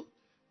steel,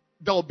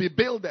 there will be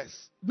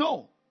builders."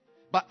 No.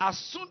 But as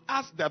soon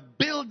as the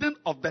building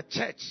of the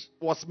church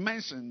was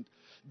mentioned,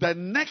 the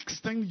next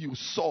thing you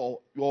saw,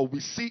 or we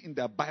see in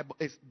the Bible,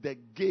 is the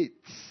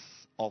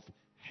gates of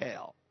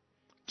hell.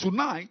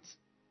 Tonight,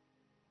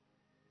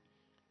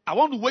 I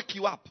want to wake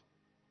you up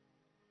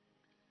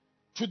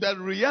to the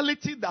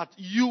reality that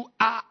you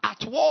are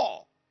at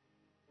war.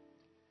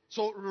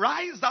 So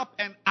rise up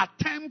and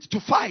attempt to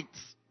fight.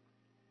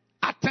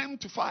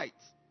 Attempt to fight.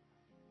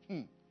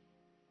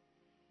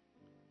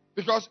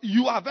 Because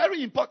you are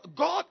very important.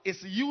 God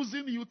is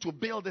using you to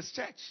build this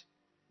church.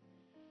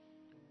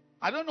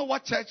 I don't know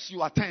what church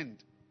you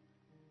attend.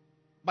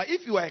 But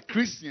if you are a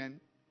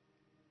Christian,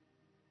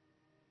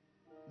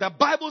 the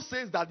Bible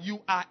says that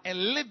you are a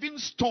living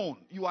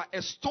stone. You are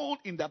a stone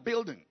in the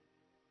building.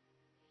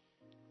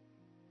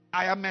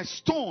 I am a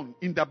stone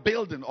in the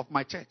building of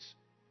my church.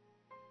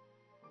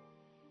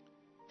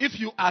 If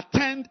you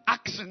attend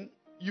Action,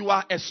 you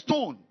are a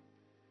stone.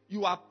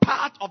 You are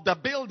part of the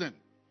building.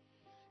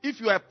 If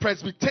you are a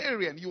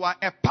Presbyterian, you are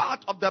a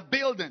part of the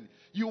building.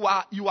 You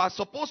are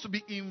supposed to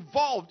be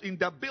involved in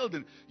the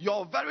building.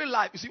 Your very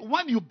life. You see,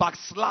 when you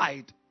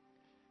backslide,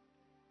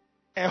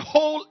 a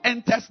hole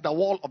enters the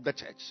wall of the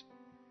church.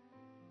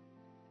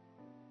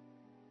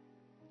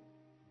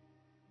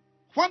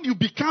 When you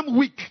become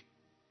weak,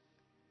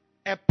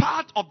 a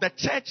part of the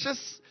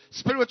church's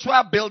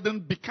spiritual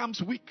building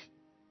becomes weak.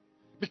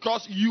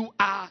 Because you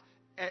are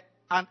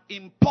an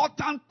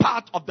important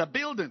part of the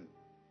building.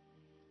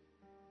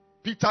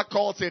 Peter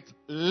calls it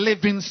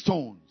living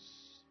stones.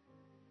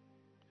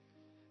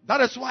 That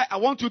is why I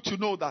want you to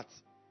know that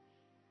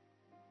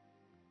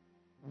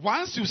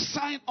once you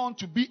sign on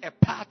to be a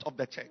part of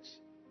the church,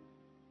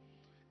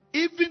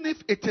 even if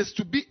it is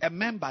to be a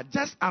member,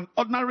 just an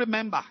ordinary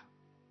member,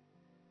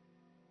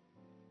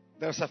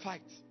 there's a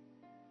fight.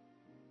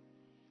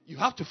 You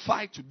have to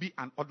fight to be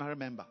an ordinary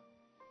member.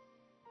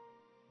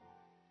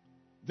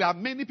 There are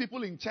many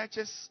people in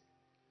churches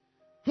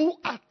who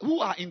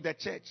are in the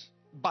church,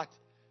 but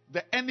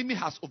the enemy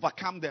has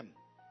overcome them.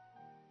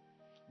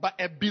 But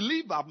a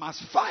believer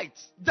must fight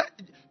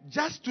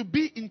just to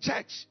be in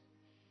church.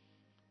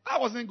 I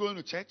wasn't going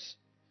to church.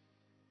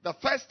 The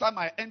first time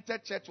I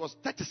entered church was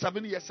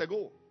 37 years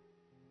ago.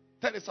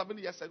 37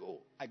 years ago,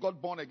 I got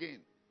born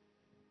again.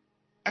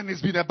 And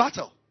it's been a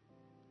battle.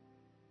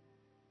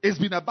 It's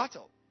been a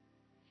battle.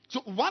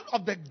 So one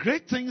of the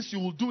great things you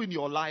will do in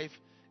your life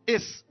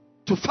is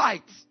to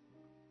fight.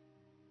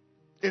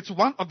 It's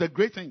one of the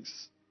great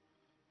things.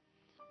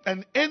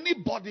 And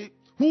anybody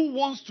who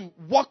wants to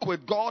walk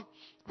with God,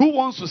 who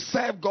wants to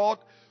serve God,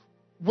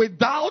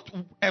 without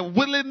a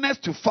willingness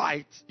to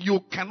fight, you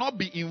cannot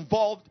be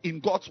involved in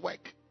God's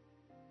work.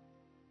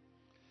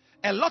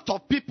 A lot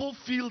of people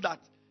feel that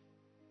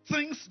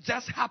things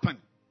just happen.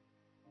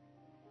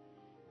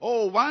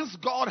 Oh, once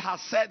God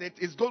has said it,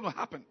 it's going to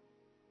happen.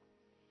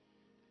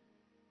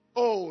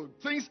 oh,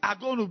 things are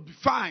going to be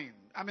fine.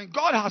 I mean,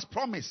 God has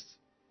promised.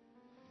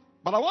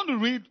 But I want to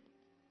read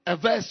a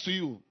verse to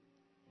you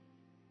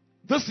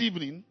this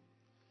evening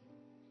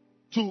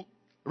to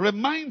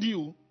remind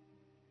you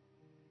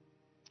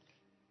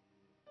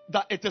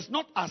that it is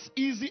not as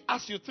easy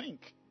as you think.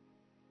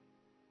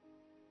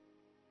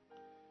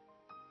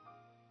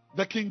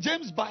 The King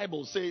James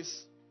Bible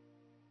says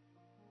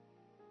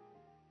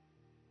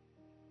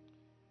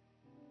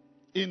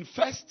in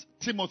 1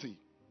 Timothy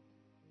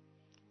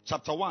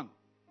chapter 1,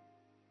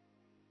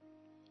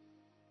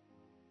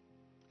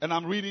 and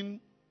I'm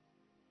reading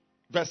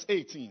verse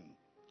 18.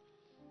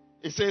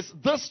 It says,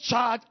 this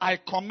charge I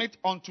commit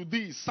unto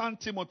thee, son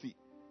Timothy,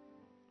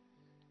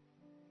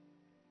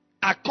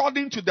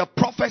 according to the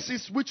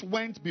prophecies which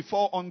went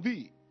before on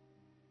thee,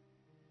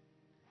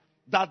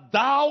 that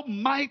thou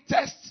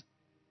mightest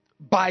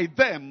by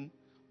them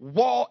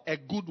war a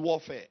good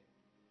warfare.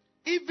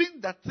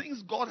 Even the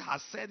things God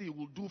has said he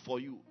will do for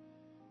you,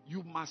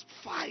 you must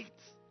fight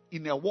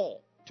in a war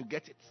to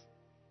get it.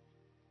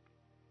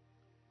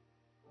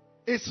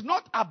 It's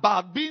not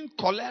about being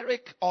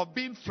choleric or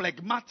being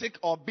phlegmatic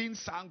or being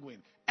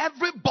sanguine.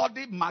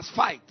 Everybody must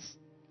fight.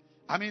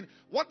 I mean,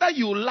 whether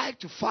you like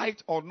to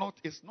fight or not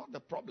is not the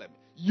problem.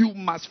 You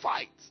must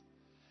fight.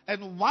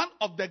 And one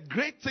of the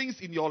great things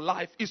in your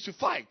life is to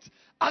fight.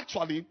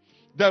 Actually,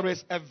 there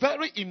is a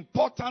very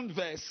important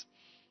verse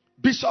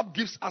Bishop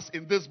gives us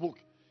in this book.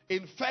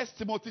 In 1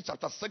 Timothy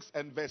chapter 6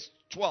 and verse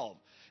 12.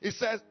 It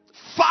says,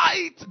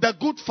 fight the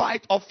good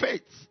fight of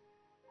faith.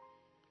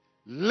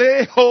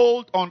 Lay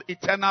hold on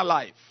eternal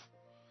life,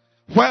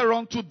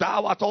 whereunto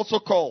thou art also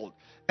called,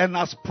 and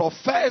hast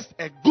professed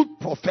a good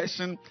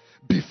profession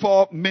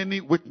before many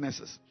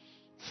witnesses.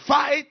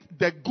 Fight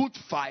the good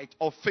fight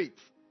of faith.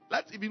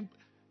 Let's even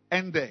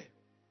end there.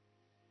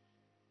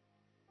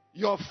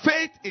 Your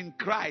faith in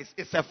Christ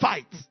is a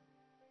fight.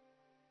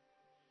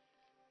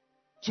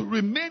 To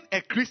remain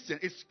a Christian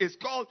is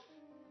called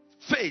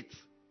faith.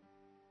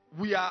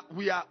 We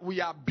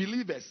are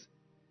believers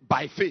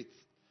by faith.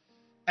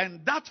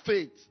 And that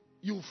faith,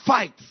 you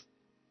fight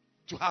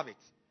to have it.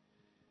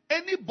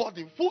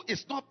 Anybody who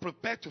is not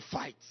prepared to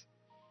fight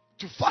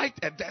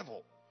a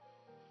devil,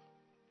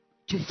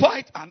 to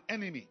fight an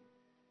enemy,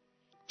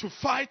 to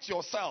fight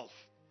yourself,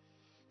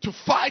 to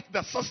fight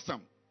the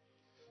system,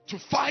 to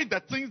fight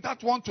the things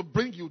that want to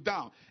bring you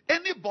down.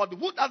 Anybody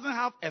who doesn't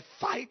have a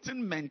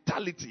fighting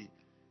mentality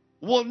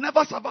will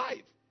never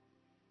survive.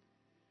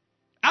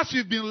 As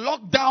you've been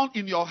locked down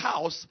in your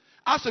house,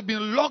 as you've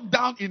been locked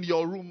down in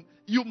your room,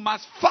 you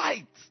must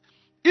fight.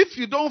 If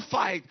you don't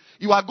fight,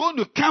 you are going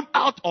to come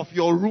out of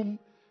your room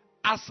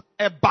as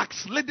a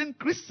backslidden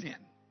Christian.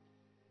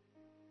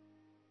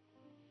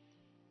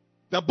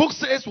 The book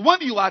says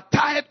when you are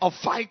tired of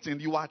fighting,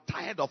 you are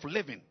tired of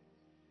living.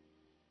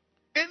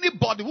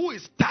 Anybody who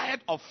is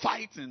tired of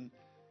fighting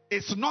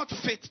is not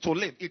fit to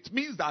live. It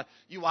means that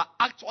you are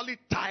actually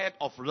tired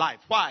of life.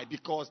 Why?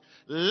 Because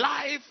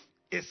life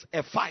is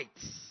a fight.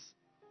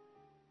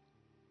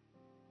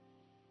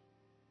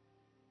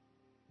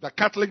 The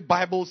Catholic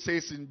Bible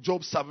says in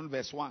Job 7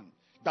 verse 1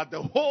 that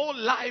the whole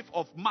life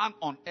of man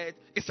on earth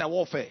is a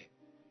warfare.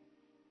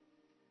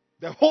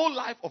 The whole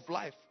life of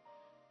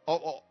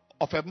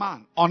a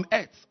man on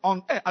earth.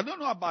 I don't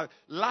know about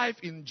life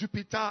in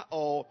Jupiter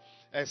or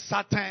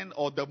Saturn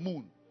or the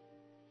moon.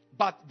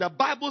 But the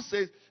Bible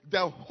says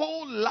the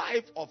whole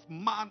life of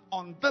man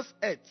on this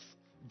earth,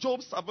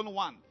 Job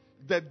 7:1,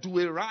 the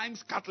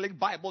Douay-Rheims Catholic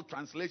Bible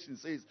translation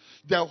says,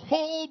 the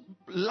whole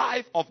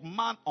life of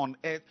man on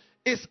earth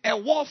is a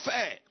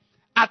warfare.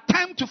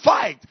 Attempt to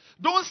fight.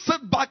 Don't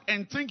sit back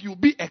and think you'll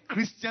be a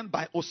Christian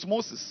by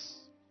osmosis.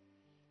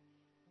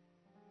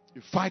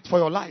 You fight for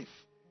your life.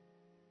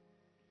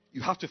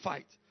 You have to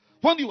fight.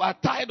 When you are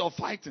tired of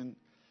fighting,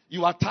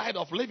 you are tired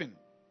of living.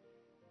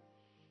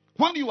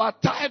 When you are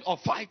tired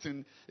of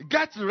fighting,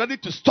 get ready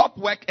to stop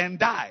work and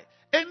die.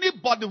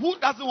 Anybody who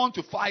doesn't want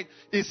to fight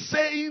is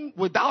saying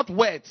without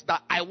words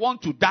that I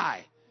want to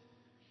die.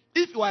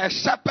 If you are a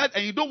shepherd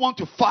and you don't want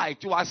to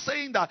fight, you are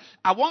saying that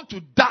I want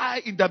to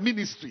die in the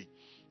ministry.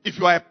 If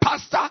you are a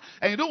pastor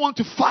and you don't want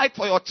to fight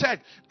for your church,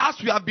 as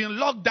we have been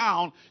locked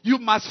down, you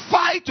must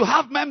fight to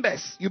have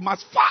members. You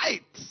must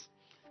fight.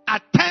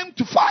 Attempt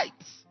to fight.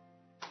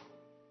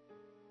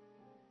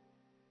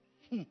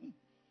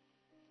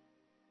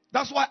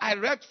 That's why I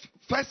read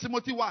 1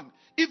 Timothy 1.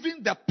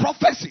 Even the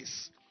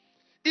prophecies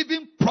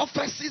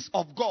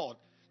of God,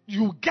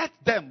 you get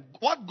them.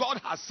 What God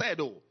has said,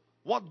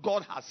 what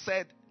God has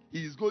said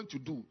he is going to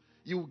do,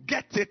 you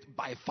get it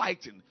by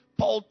fighting.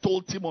 Paul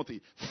told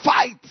Timothy,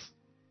 fight.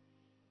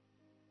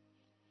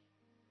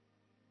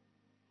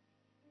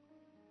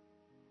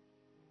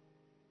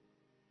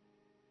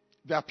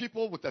 There are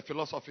people with a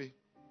philosophy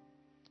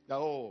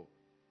that,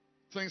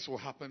 things will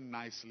happen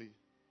nicely.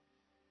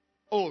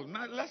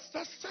 Now let's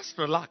just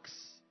relax.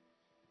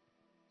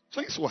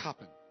 Things will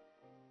happen.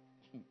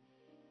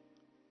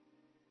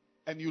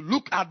 And you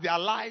look at their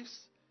lives,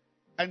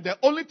 and the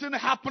only thing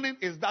happening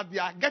is that they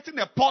are getting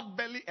a pot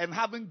belly and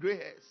having gray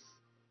hairs.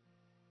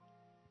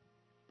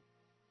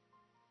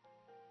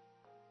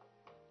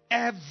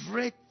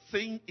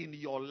 Everything in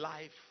your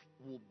life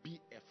will be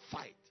a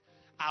fight.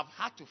 I've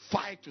had to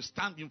fight to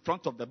stand in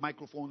front of the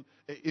microphone,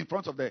 in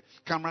front of the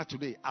camera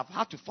today. I've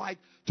had to fight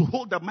to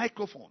hold the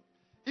microphone.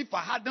 If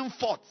I hadn't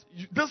fought,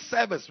 this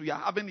service we are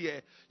having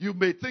here, you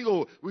may think,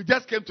 oh, we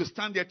just came to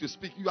stand here to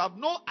speak. You have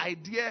no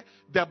idea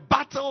the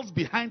battles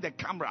behind the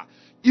camera.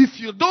 If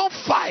you don't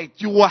fight,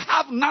 you will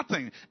have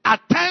nothing.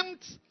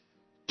 Attempt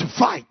to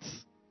fight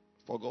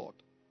for God.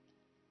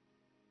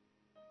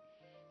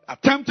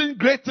 Attempting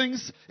great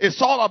things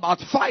is all about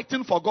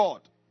fighting for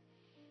God.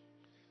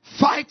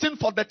 Fighting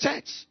for the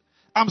church.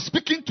 I'm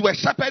speaking to a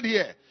shepherd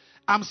here.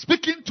 I'm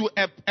speaking to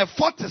a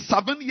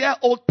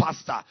 47-year-old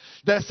pastor.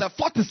 There's a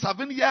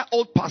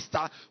 47-year-old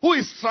pastor who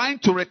is trying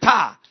to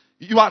retire.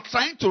 You are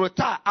trying to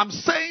retire. I'm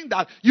saying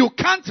that you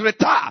can't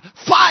retire.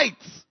 Fight.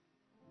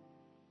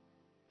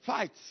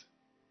 Fight.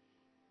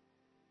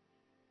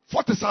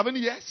 47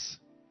 years?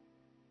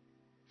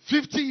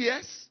 50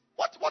 years?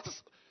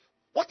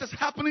 What is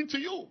happening to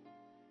you?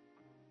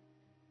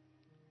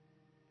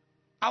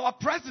 Our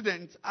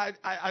president,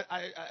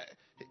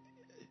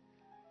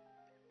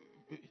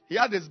 he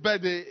had his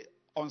birthday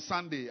on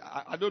Sunday.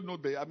 I don't know.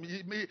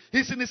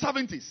 He's in his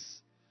 70s.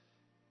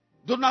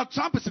 Donald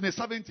Trump is in his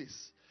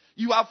 70s.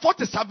 You are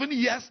 47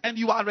 years and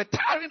you are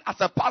retiring as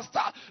a pastor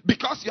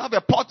because you have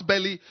a pot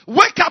belly.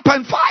 Wake up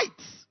and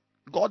fight.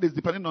 God is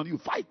depending on you.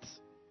 Fight.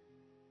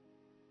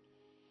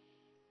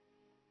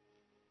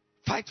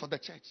 Fight for the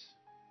church.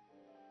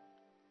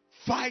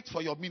 Fight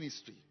for your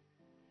ministry.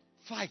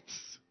 Fight.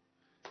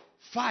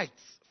 Fight.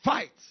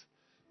 Fight.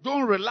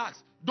 Don't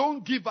relax.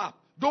 Don't give up.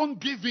 Don't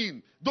give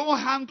in. Don't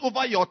hand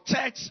over your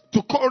church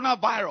to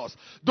coronavirus.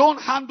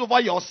 Don't hand over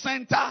your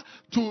center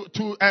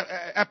to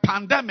a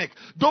pandemic.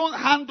 Don't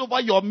hand over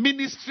your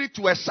ministry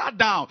to a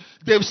shutdown.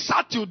 They've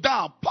shut you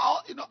down.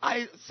 Paul,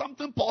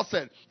 something Paul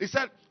said. He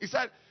said,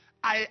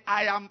 I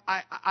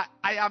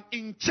am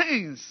in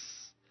chains,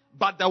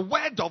 but the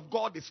word of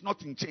God is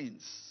not in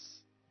chains.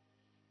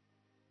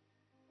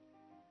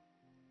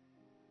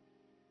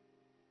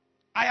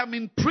 I am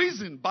in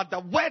prison, but the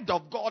word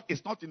of God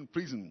is not in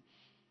prison.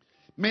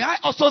 May I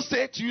also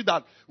say to you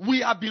that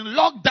we have been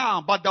locked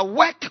down, but the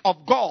work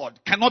of God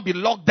cannot be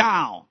locked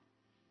down.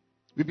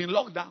 We've been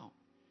locked down,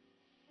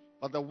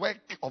 but the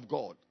work of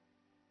God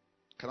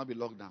cannot be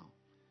locked down.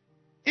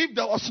 If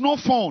there was no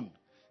phone,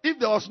 if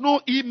there was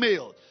no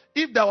email,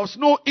 if there was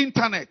no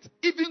internet,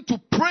 even to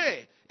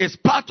pray is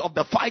part of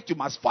the fight you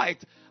must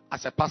fight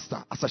as a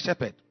pastor, as a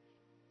shepherd.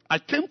 I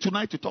came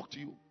tonight to talk to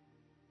you.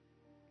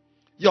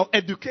 Your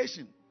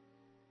education.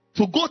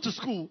 To go to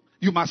school,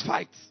 you must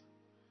fight.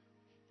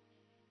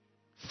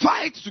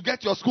 Fight to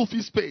get your school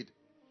fees paid.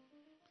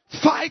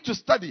 Fight to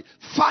study.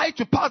 Fight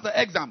to pass the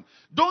exam.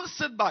 Don't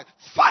sit back.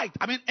 Fight.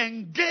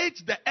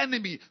 Engage the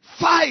enemy.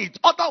 Fight.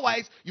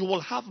 Otherwise, you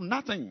will have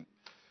nothing.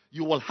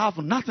 You will have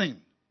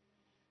nothing.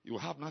 You will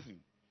have nothing.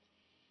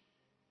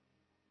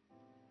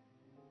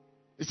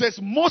 It says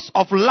most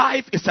of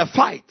life is a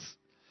fight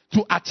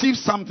to achieve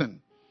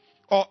something.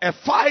 Or a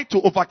fight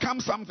to overcome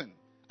something.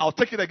 I'll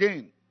take it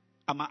again.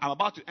 I'm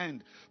about to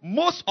end.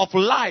 Most of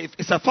life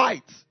is a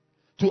fight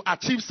to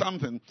achieve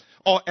something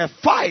or a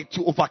fight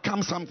to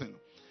overcome something.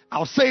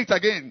 I'll say it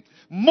again.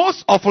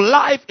 Most of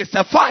life is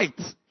a fight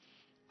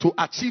to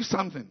achieve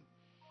something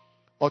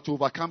or to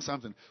overcome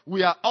something.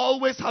 We are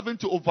always having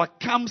to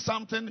overcome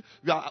something.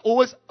 We are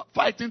always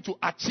fighting to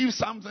achieve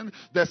something.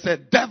 There's a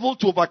devil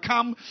to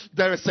overcome.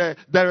 There is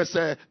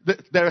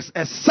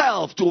a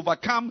self to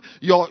overcome.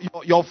 Your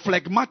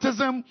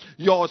phlegmatism,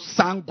 your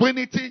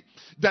sanguinity.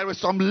 There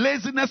is some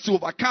laziness to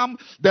overcome.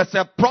 There's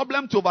a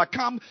problem to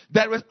overcome.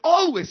 There is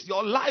always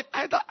your life.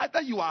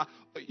 Either you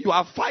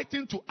are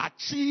fighting to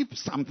achieve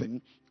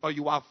something or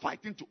you are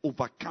fighting to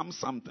overcome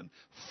something.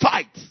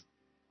 Fight.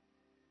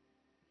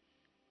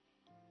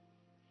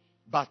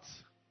 But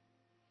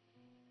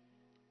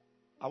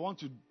I want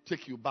to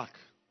take you back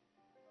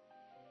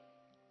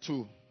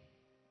to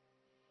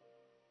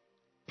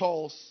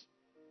Paul's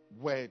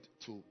word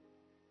to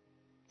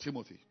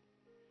Timothy.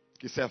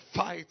 He said,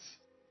 fight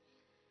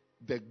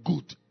the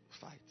good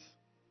fight.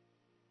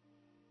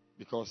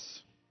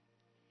 Because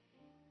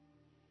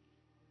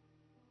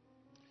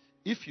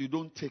if you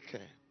don't take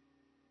care,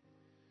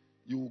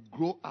 you will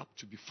grow up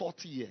to be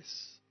 40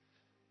 years.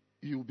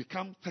 You will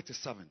become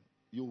 37.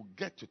 You will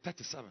get to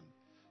 37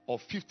 or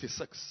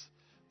 56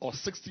 or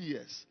 60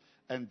 years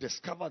and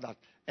discover that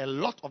a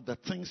lot of the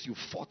things you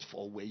fought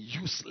for were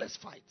useless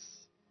fights.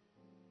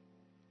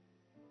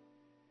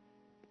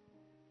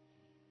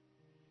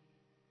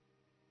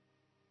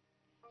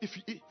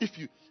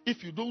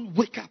 If you don't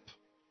wake up,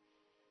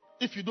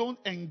 if you don't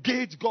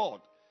engage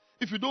God,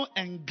 if you don't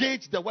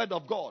engage the word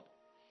of God,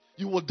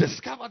 you will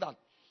discover that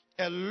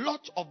a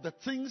lot of the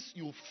things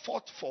you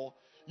fought for,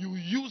 you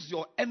use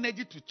your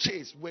energy to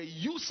chase, were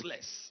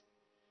useless.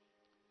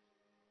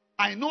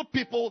 I know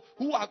people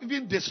who have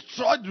even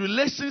destroyed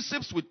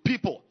relationships with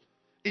people,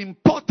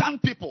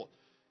 important people,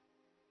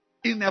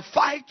 in a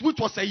fight which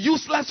was a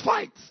useless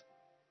fight.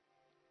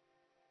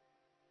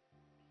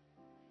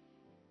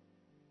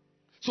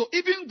 So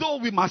even though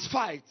we must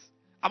fight,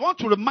 I want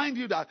to remind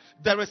you that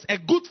there is a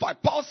good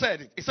fight. Paul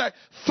said it. He said,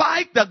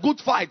 fight the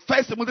good fight.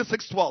 1 Timothy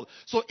 6:12.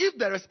 So if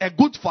there is a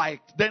good fight,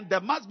 then there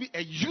must be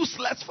a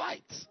useless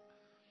fight.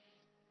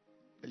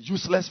 A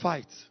useless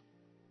fight.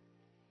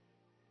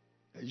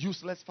 A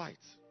useless fight.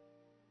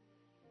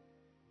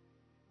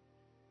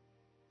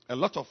 A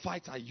lot of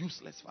fights are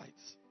useless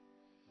fights.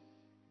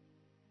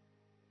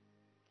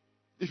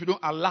 If you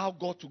don't allow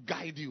God to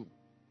guide you,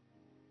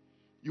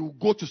 you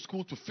go to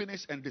school to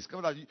finish and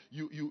discover that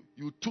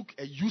you took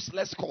a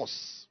useless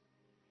course.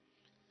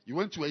 You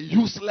went to a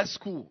useless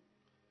school.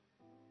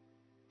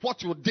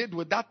 What you did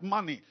with that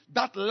money,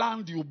 that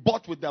land you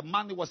bought with the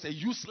money was a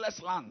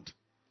useless land.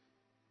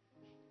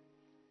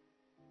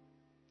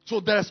 So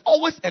there is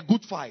always a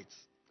good fight.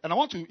 And I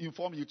want to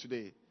inform you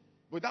today,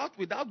 without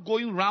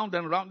going round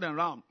and round and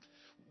round,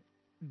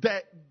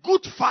 the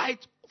good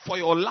fight for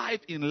your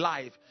life in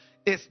life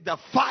is the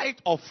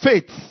fight of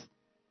faith.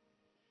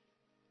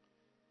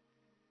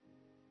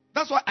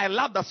 That's why I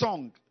love the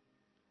song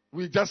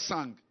we just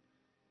sang.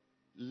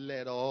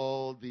 Let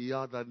all the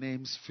other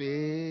names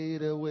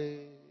fade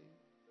away.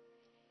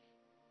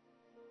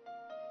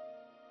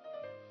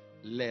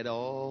 Let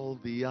all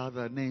the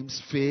other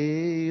names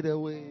fade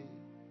away.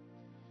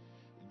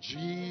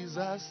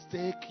 Jesus,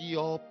 take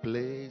your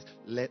place.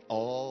 Let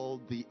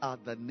all the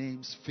other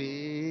names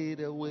fade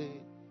away.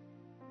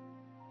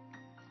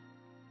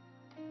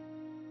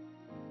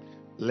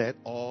 Let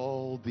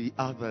all the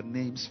other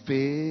names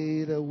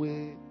fade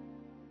away.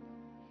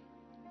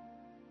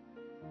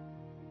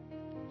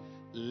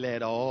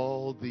 Let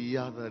all the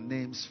other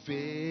names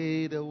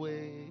fade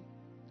away.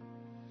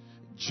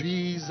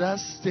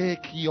 Jesus,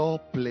 take your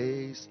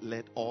place.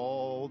 Let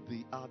all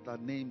the other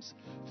names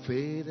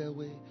fade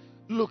away.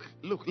 Look,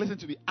 listen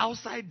to me.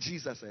 Outside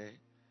Jesus,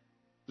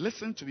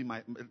 listen to me.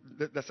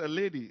 There's a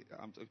lady.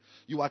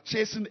 You are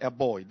chasing a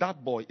boy.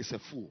 That boy is a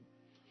fool.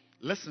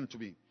 Listen to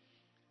me.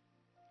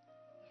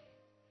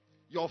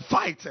 Your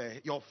fights.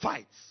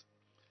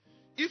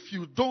 If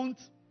you don't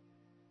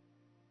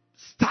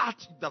start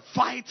the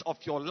fight of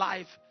your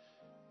life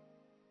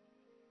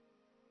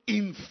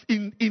in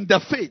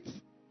the faith,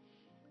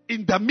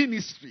 in the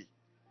ministry,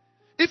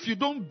 if you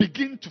don't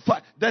begin to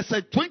fight, there's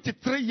a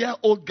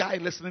 23-year-old guy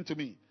listening to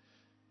me.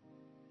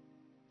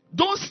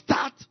 Don't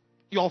start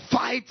your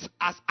fights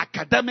as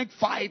academic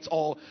fights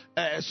or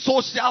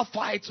social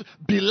fights,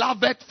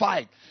 beloved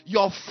fight.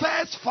 Your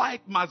first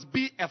fight must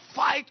be a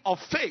fight of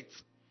faith.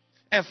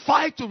 A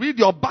fight to read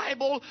your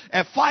Bible,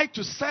 a fight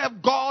to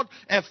serve God,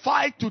 a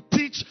fight to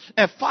teach,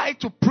 a fight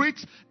to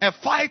preach, a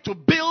fight to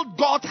build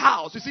God's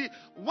house. You see,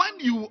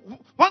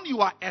 when you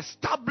are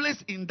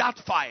established in that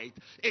fight,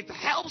 it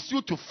helps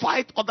you to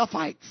fight other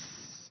fights.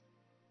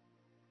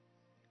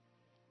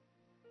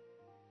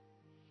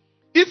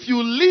 If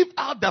you leave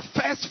out the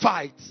first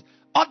fight,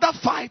 other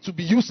fights will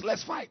be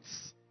useless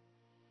fights.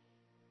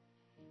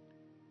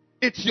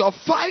 It's your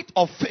fight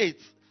of faith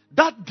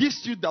that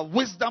gives you the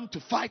wisdom to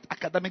fight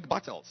academic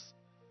battles.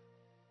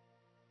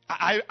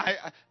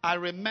 I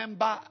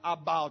remember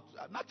about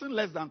nothing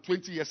less than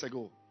 20 years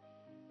ago,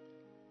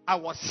 I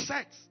was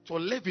set to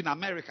live in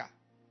America.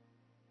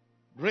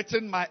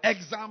 Written my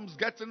exams,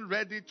 getting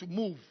ready to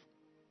move.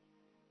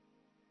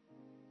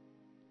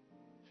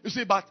 You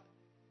see, but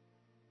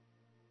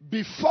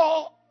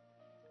before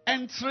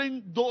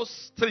entering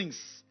those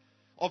things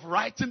of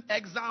writing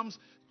exams,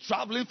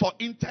 traveling for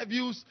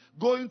interviews,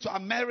 going to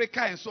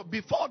America, and so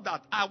before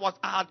that, I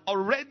had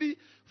already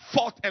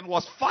fought and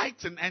was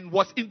fighting and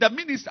was in the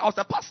ministry. I was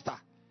a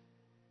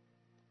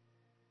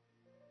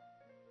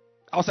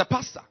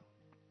pastor.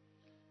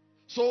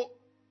 So,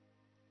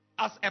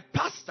 as a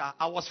pastor,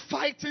 I was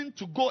fighting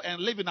to go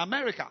and live in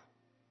America.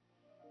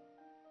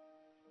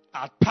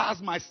 I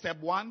passed my step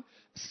 1,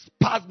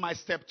 passed my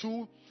step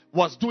 2,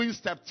 was doing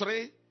step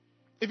 3.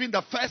 Even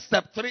the first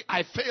step 3,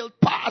 I failed,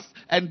 passed,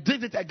 and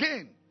did it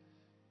again.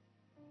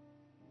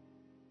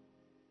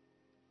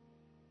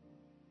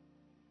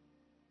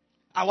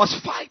 I was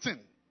fighting.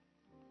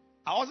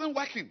 I wasn't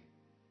working.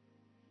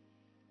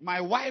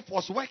 My wife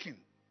was working.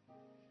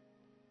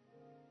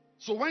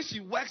 So when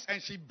she works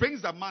and she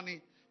brings the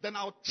money, then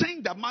I'll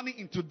change the money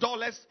into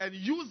dollars and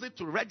use it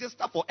to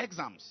register for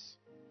exams.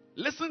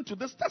 Listen to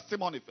this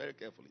testimony very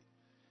carefully.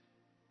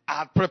 I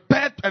had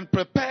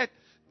prepared.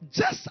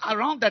 Just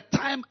around the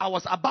time I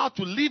was about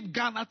to leave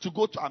Ghana to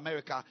go to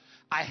America,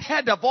 I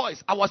heard a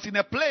voice. I was in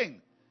a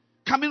plane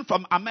coming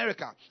from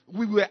America.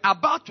 We were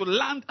about to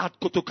land at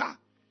Kotoka.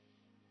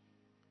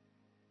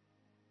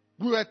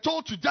 We were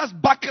told to just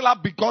buckle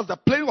up because the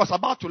plane was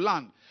about to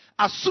land.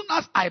 As soon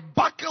as I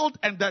buckled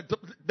and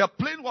the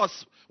plane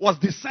was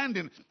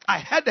descending, I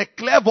heard a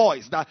clear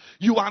voice that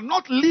you are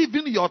not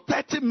leaving your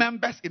 30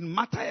 members in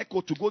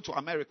Matayeko to go to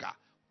America.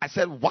 I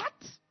said, what?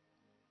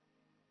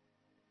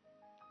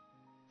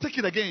 Take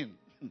it again.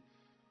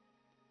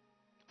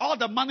 All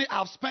the money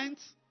I've spent,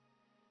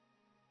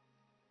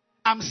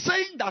 I'm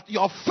saying that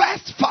your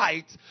first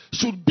fight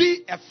should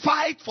be a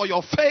fight for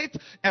your faith,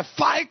 a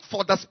fight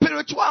for the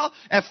spiritual,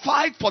 a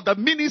fight for the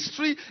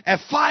ministry, a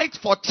fight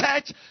for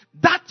church.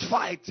 That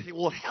fight, he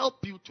will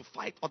help you to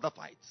fight other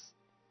fights.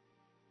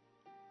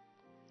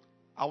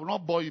 I will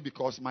not bore you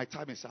because my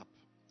time is up.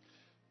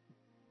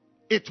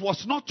 It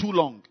was not too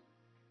long.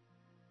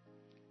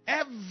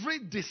 Every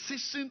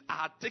decision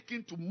I had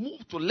taken to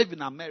move to live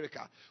in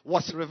America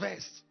was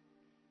reversed.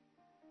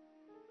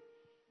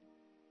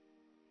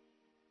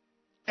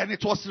 And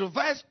it was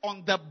reversed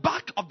on the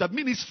back of the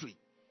ministry.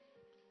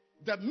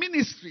 The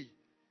ministry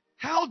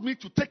held me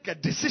to take a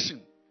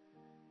decision.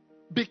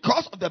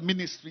 Because of the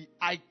ministry,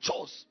 I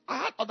chose. I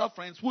had other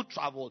friends who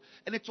traveled,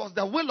 and it was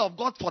the will of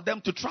God for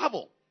them to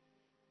travel.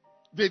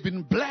 They've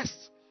been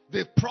blessed.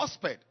 They've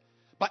prospered.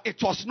 But it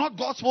was not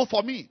God's will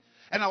for me.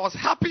 And I was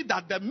happy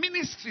that the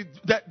ministry,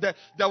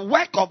 the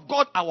work of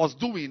God I was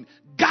doing,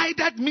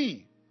 guided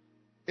me.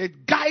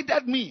 It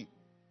guided me.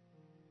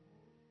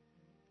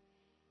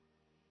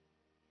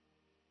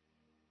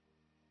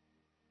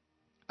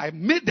 I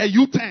made the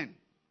U-turn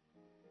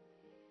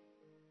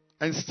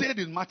and stayed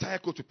in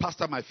Mataheko to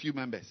pastor my few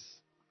members.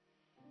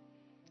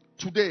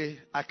 Today,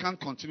 I can't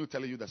continue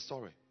telling you the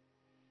story.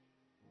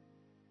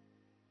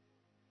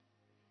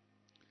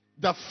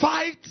 The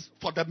fight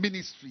for the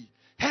ministry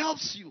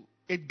helps you.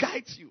 It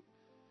guides you.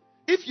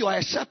 If you are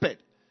a shepherd,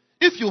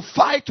 if you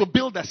fight to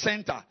build a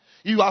center,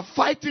 you are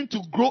fighting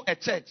to grow a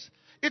church,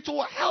 it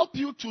will help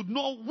you to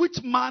know which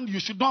man you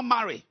should not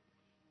marry.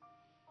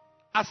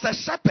 As a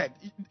shepherd,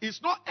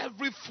 it's not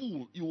every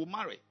fool you will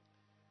marry.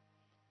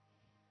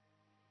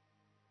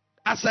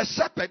 As a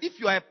shepherd, if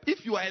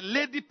you are a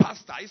lady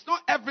pastor, it's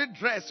not every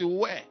dress you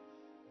wear.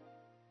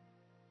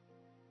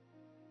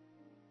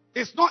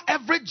 It's not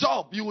every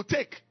job you will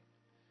take.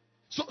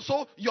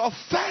 So your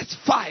first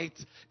fight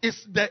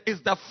is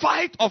the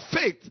fight of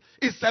faith.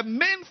 It's the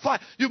main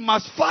fight. You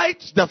must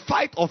fight the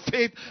fight of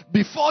faith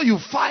before you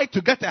fight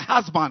to get a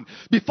husband,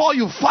 before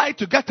you fight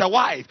to get a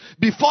wife,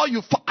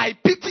 I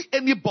pity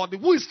anybody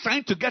who is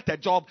trying to get a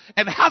job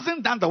and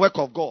hasn't done the work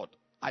of God.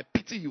 I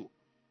pity you.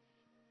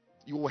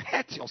 You will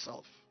hurt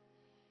yourself.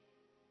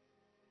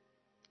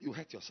 You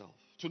hurt yourself.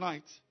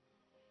 Tonight,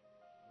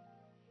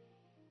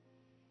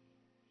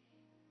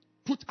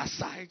 put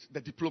aside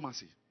the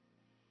diplomacy.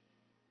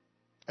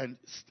 And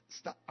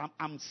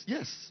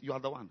yes, you are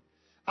the one.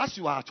 As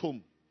you are at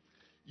home,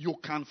 you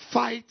can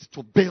fight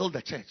to build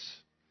the church.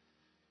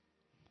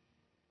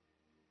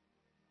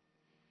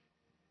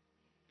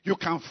 You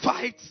can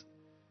fight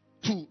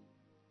to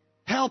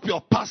help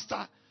your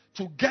pastor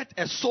to get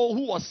a soul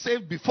who was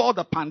saved before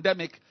the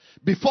pandemic,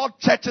 before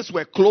churches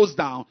were closed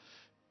down.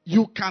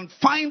 You can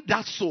find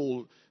that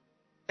soul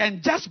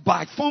and just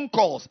by phone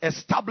calls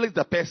establish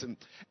the person.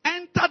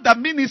 Enter the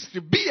ministry.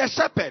 Be a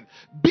shepherd.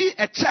 Be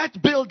a church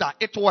builder.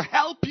 It will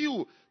help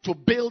you to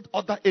build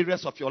other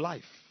areas of your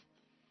life.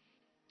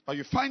 But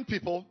you find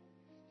people,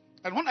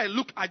 and when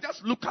I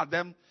just look at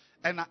them,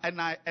 and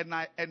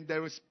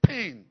there is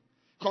pain.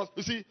 Because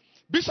you see,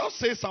 Bishop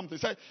says something.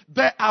 He said,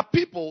 there are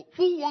people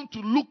who want to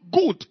look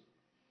good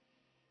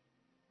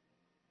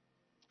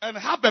and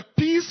have a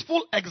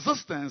peaceful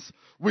existence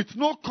with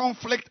no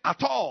conflict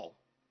at all.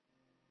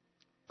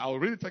 I'll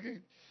read it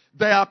again.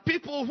 There are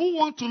people who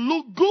want to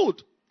look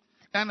good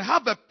and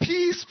have a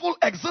peaceful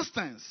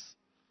existence.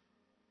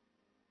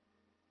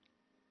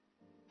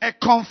 A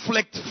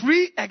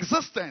conflict-free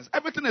existence.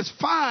 Everything is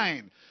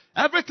fine.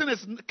 Everything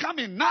is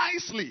coming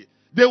nicely.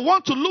 They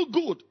want to look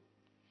good.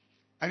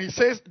 And he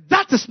says,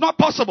 that is not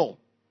possible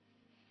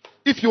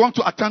if you want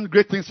to attain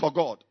great things for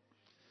God.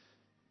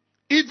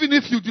 Even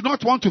if you do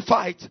not want to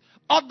fight,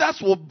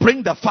 others will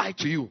bring the fight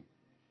to you.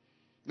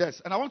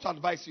 Yes, and I want to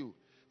advise you.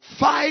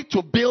 Fight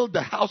to build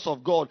the house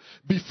of God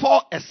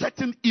before a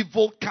certain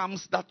evil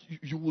comes that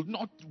you will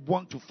not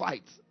want to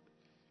fight.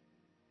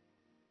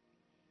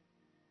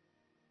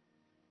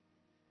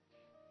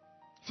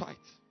 Fight.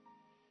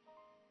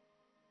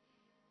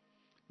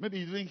 Maybe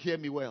you didn't hear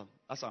me well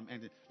as I'm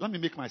ending. Let me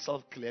make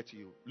myself clear to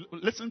you.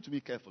 Listen to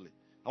me carefully.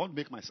 I want to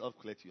make myself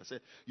clear to you. I say,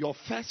 your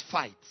first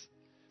fight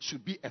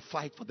should be a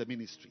fight for the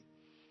ministry,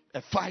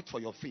 a fight for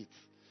your faith,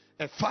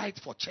 a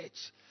fight for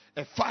church.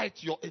 A fight,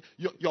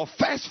 your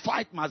first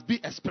fight must be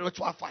a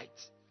spiritual fight.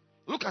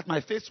 Look at my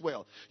face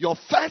well. Your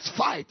first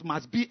fight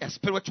must be a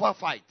spiritual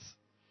fight.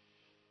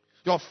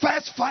 Your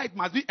first fight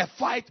must be a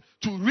fight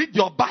to read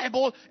your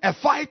Bible, a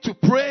fight to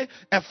pray,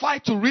 a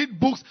fight to read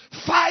books.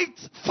 Fight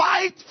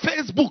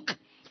Facebook,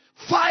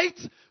 fight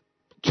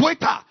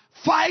Twitter,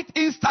 fight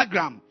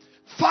Instagram,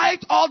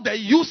 fight all the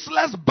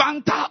useless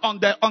banter on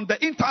the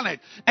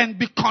internet and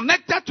be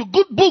connected to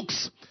good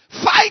books.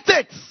 Fight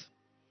it.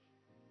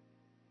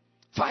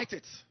 Fight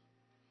it.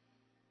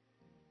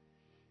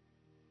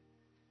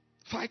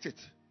 Fight it.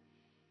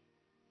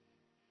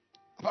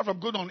 Apart from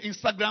going on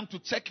Instagram to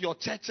check your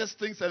church's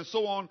things and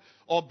so on,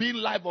 or being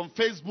live on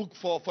Facebook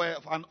for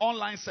an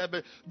online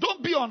service,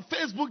 don't be on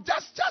Facebook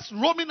just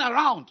roaming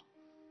around.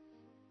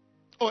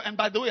 Oh, and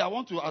by the way, I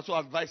want to also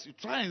advise you,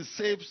 try and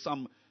save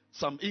some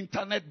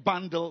internet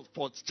bundle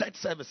for church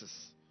services.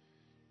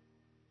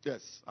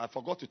 Yes, I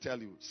forgot to tell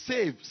you.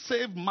 Save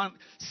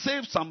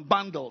some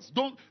bundles.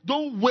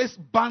 Don't waste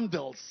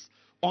bundles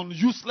on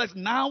useless.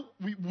 Now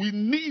we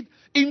need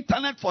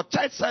internet for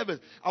church service.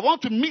 I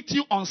want to meet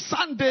you on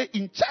Sunday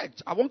in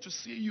church. I want to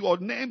see your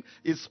name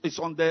is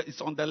on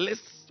the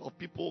list of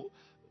people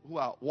who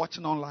are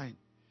watching online.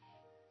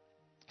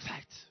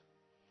 Right.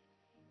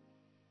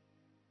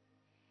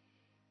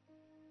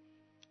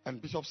 And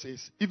Bishop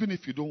says, even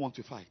if you don't want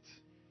to fight,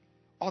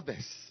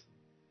 others,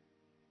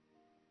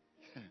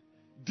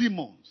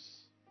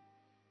 demons,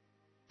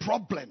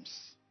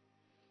 problems.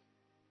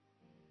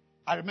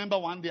 I remember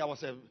one day I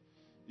was a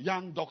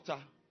young doctor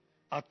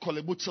at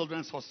Kolebu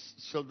Children's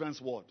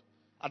Ward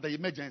at the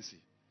emergency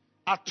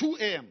at 2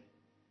 a.m.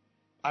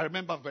 I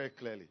remember very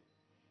clearly.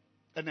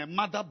 And a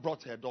mother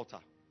brought her daughter.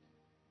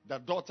 The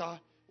daughter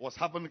was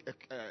having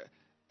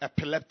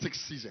epileptic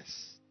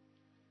seizures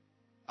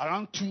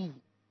around 2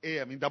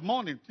 a.m. in the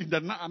morning.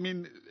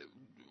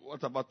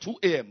 What about 2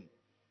 a.m.?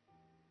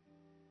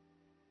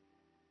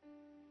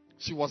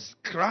 She was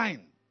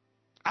crying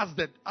as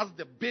the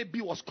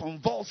baby was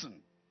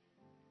convulsing.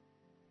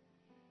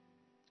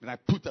 And I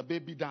put the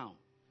baby down.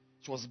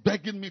 She was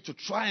begging me to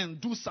try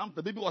and do something.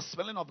 The baby was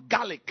smelling of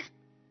garlic.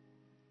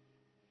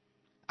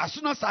 As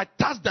soon as I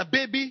touched the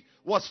baby,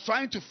 was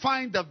trying to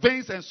find the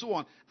veins and so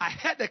on, I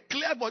heard a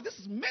clear voice. This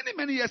is many,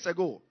 many years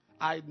ago.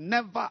 I've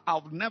never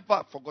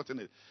forgotten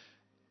it.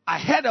 I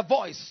heard a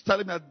voice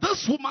telling me that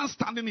this woman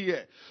standing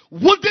here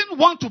wouldn't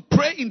want to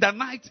pray in the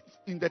night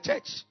in the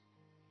church.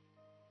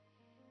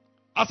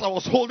 As I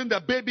was holding the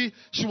baby,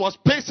 she was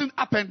pacing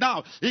up and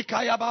down.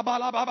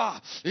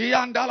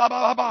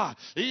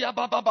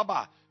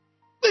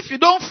 If you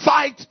don't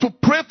fight to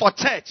pray for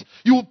church,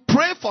 you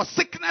pray for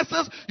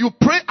sicknesses, you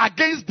pray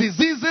against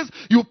diseases,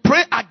 you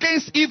pray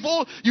against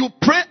evil, you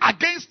pray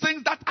against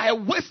things that are a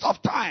waste of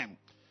time.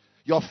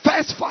 Your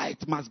first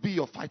fight must be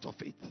your fight of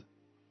faith.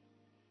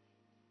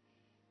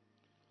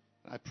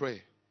 I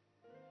pray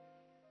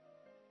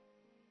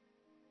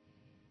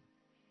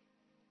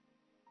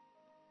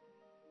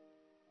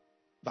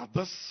that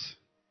this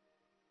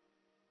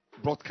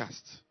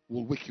broadcast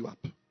will wake you up.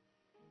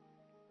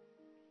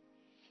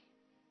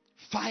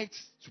 Fight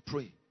to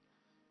pray.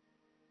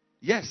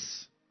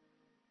 Yes.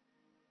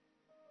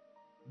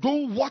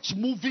 Don't watch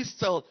movies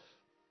till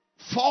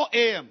 4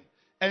 a.m.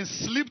 and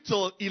sleep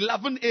till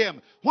 11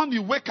 a.m. When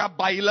you wake up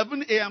by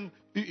 11 a.m.,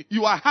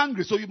 you are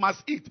hungry, so you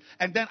must eat.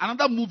 And then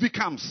another movie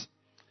comes.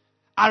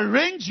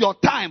 Arrange your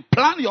time.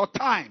 Plan your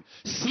time.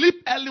 Sleep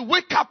early.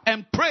 Wake up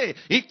and pray.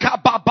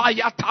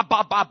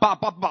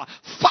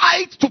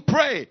 Fight to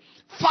pray.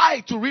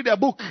 Fight to read a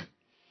book.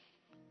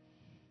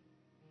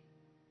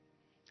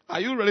 Are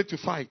you ready to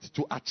fight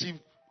to achieve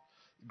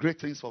great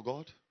things for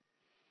God?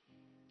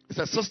 It's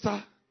a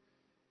sister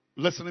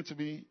listening to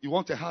me. You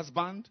want a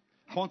husband?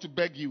 I want to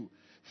beg you.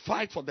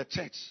 Fight for the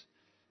church.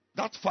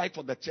 That fight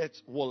for the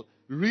church will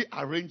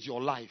rearrange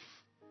your life.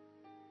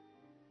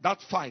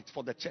 That fight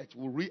for the church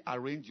will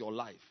rearrange your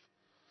life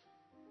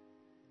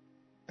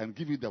and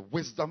give you the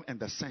wisdom and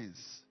the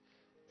sense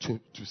to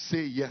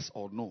say yes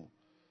or no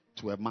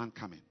to a man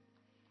coming.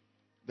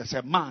 There's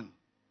a man,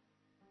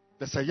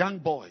 there's a young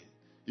boy.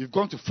 You've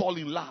gone to fall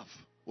in love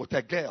with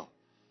a girl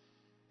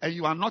and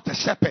you are not a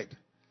shepherd.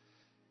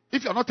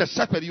 If you're not a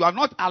shepherd, you are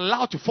not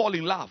allowed to fall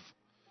in love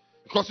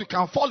because you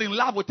can fall in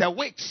love with a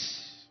witch.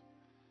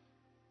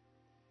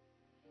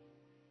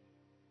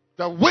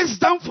 The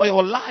wisdom for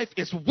your life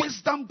is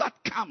wisdom that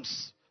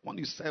comes when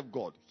you serve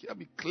God. Hear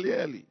me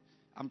clearly.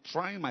 I'm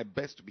trying my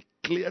best to be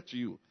clear to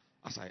you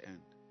as I end.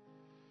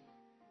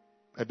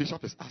 A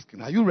bishop is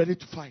asking, are you ready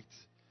to fight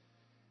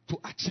to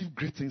achieve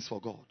great things for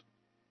God?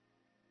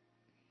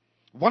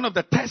 One of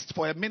the tests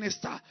for a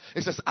minister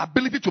is his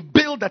ability to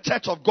build the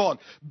church of God.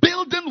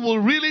 Building will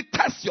really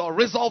test your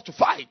resolve to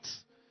fight.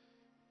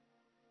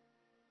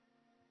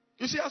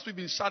 You see, as we've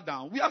been shut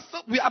down, we are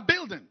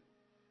building.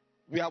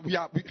 We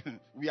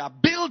are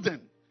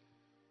building.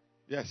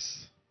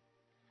 Yes.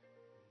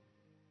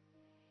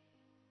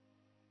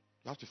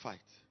 You have to fight.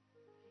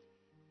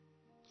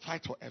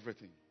 Fight for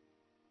everything.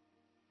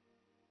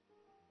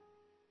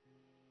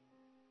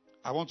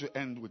 I want to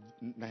end with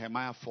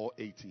Nehemiah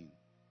 4:18.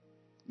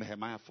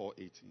 Nehemiah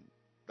 4:18.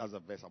 That's the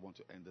verse I want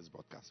to end this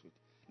broadcast with.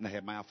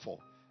 Nehemiah 4,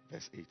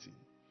 verse 18.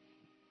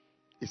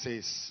 It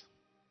says,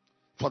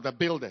 for the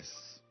builders,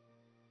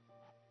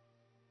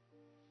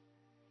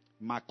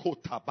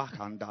 Makota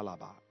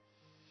bakandalaba.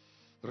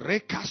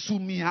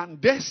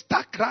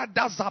 Rekasumiandesta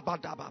krada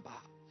zabadababa.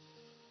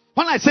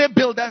 When I say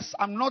builders,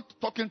 I'm not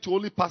talking to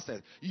only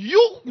pastors.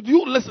 You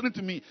listening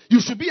to me, you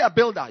should be a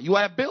builder. You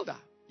are a builder.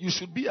 You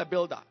should be a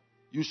builder.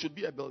 You should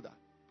be a builder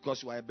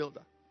because you are a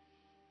builder.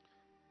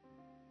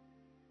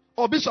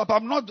 Oh, Bishop,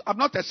 I'm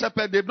not a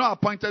shepherd. They've not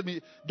appointed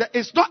me.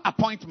 It's not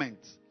appointment.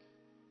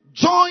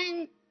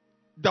 Join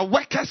the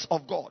workers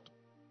of God.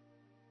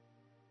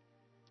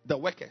 The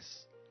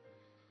workers.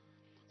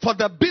 For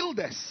the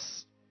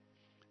builders,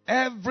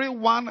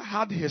 everyone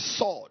had his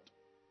sword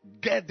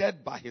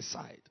girded by his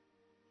side.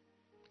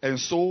 And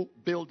so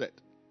builded.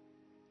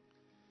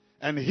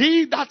 And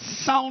he that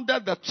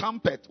sounded the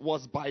trumpet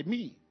was by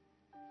me.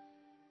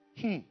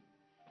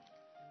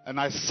 And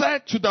I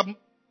said to the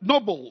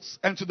nobles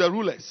and to the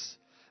rulers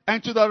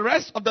and to the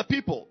rest of the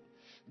people,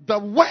 the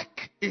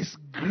work is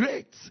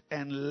great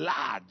and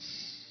large,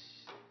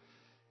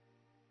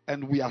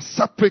 and we are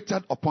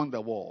separated upon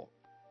the wall,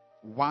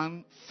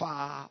 one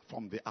far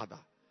from the other.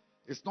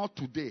 It's not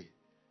today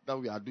that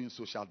we are doing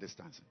social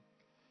distancing.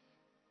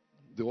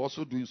 They were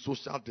also doing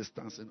social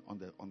distancing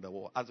on the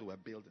wall as they were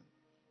building.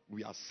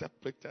 We are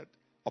separated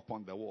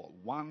upon the wall,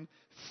 one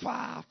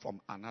far from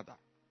another.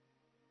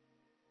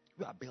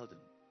 We are building.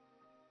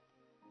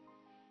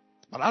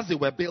 But as they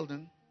were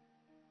building,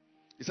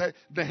 he said,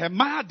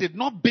 Nehemiah did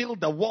not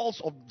build the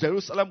walls of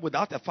Jerusalem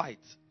without a fight.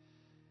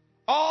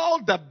 All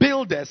the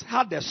builders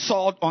had a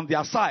sword on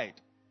their side,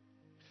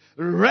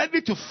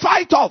 ready to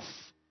fight off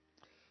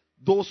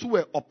those who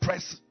were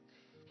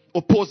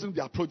opposing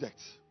their project.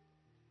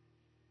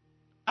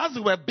 As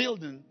they were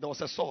building, there was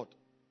a sword.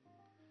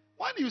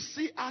 When you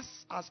see us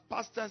as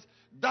pastors,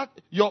 that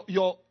your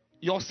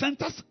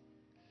center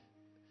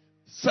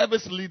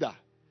service leader,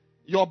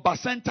 your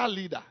Bacenta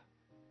leader,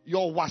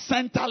 your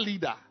Wasenta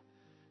leader,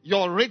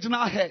 your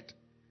regional head,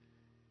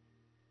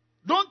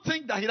 don't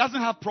think that he doesn't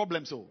have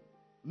problems. Oh,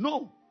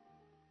 no.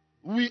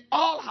 We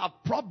all have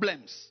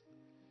problems,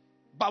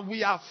 but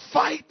we are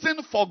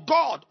fighting for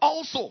God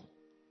also.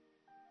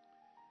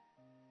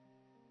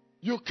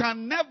 You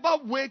can never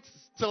wait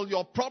till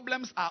your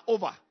problems are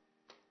over,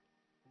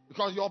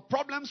 because your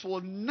problems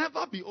will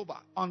never be over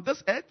on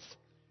this earth.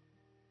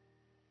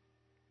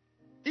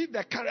 If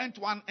the current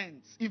one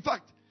ends, in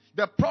fact,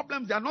 the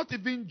problems, they are not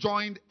even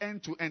joined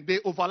end to end, they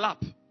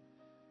overlap.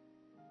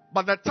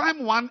 But the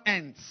time one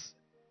ends,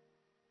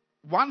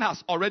 one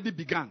has already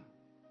begun.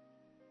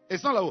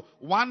 It's not like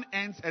one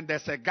ends and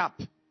there's a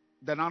gap,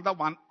 then another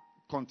one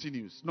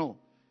continues. No,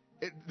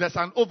 there's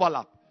an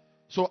overlap.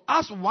 So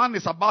as one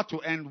is about to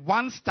end,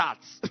 one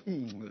starts.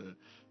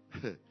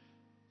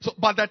 So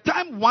by the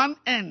time one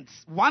ends,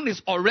 one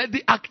is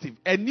already active.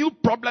 A new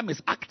problem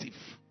is active.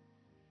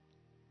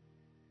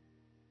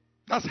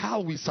 That's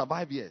how we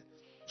survive here.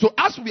 So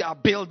as we are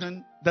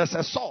building, there's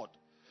a sword.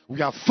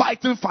 We are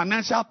fighting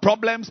financial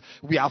problems.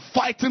 We are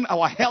fighting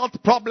our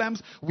health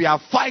problems. We are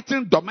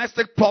fighting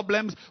domestic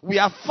problems. We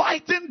are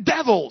fighting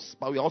devils.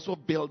 But we are also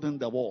building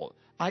the wall.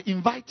 I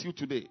invite you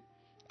today,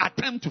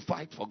 attempt to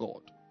fight for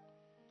God.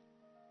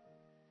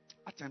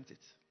 Attempt it.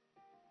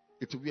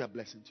 It will be a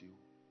blessing to you.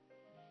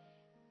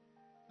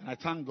 And I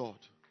thank God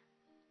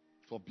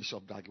for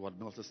Bishop Dag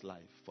Heward-Mills'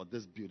 life, for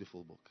this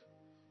beautiful book.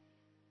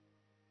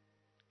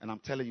 And I'm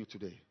telling you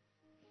today,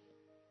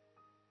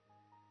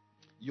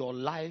 your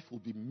life will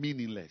be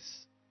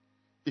meaningless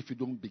if you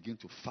don't begin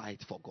to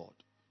fight for God.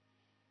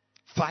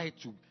 Fight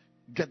to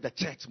get the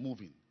church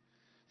moving.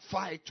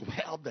 Fight to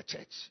help the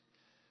church.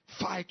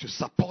 Fight to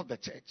support the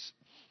church.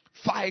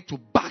 Fight to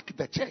back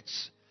the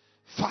church.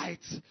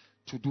 Fight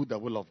to do the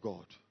will of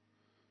God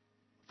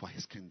for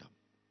His kingdom.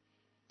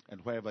 And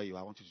wherever you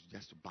are, I want you to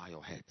just bow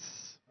your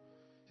heads.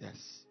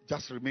 Yes,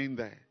 just remain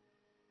there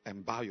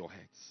and bow your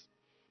heads.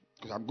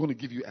 Because I'm going to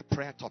give you a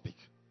prayer topic.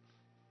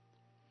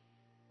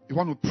 You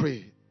want to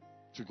pray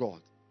to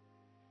God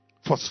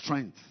for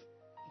strength.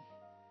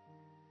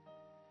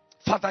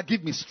 Father,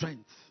 give me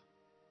strength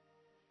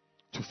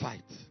to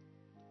fight.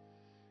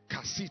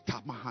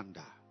 Kasita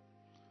Mahanda.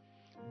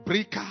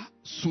 Brika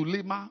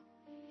Sulima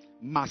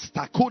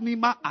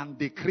Mastakonima and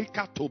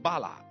Dekrika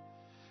Tobala.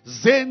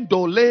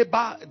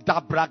 Zendoleba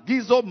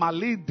Dabragizo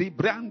Mali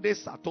Dibrande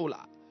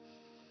Satola.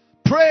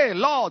 Pray,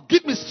 Lord,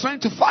 give me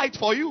strength to fight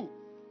for you.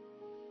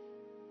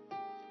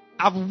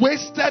 I've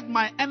wasted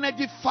my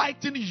energy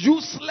fighting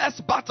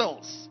useless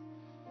battles.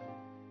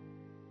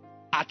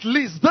 At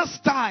least this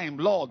time,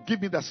 Lord,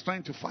 give me the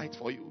strength to fight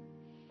for you.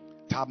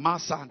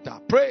 Tamasanta.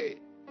 Pray.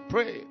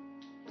 Pray.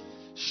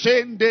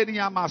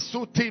 Shendenia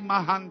Masuti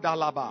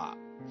Mahandalaba.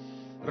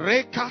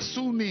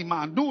 Rekasuni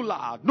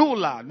Manula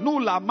Nula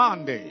Nula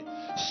Mande.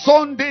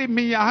 Sonde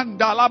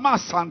Miahandalama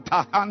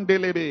Santa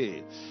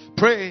Handelebe.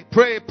 Pray,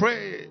 pray,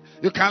 pray.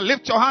 You can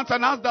lift your hands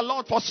and ask the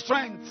Lord for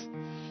strength.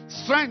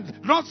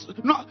 Strength,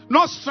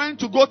 not strength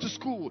to go to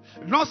school,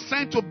 not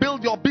strength to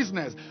build your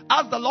business.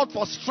 Ask the Lord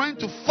for strength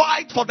to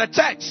fight for the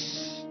church,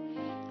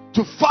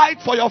 to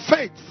fight for your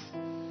faith,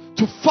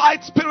 to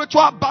fight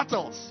spiritual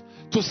battles,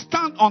 to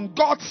stand on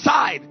God's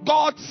side,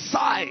 to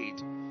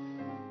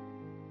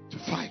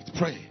fight.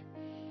 Pray.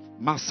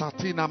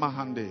 Masatina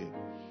Mahande,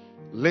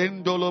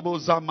 Lendolobo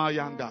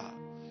Zamayanda,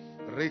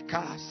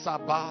 Reka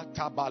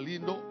Sabata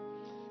Balindo.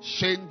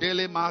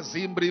 Shendele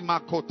mazimbri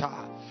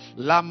makota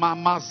la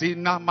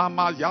mamazina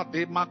mama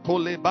yade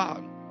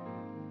makoleba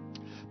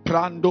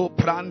prando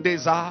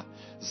prandeza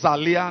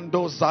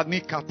zaliando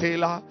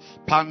zanikatela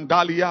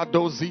pandalia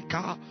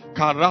dozika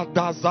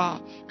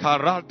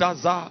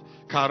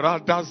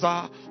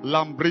karadaza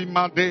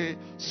lambrima de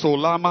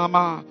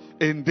solamama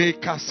ende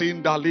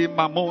kasindali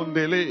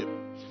mamondele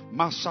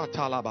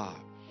mashatalaba.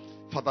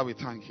 Father, we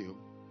thank you.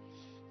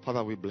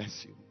 Father, we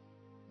bless you.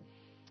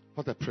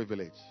 What a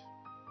privilege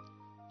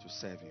to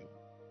serve you.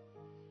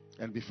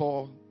 And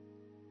before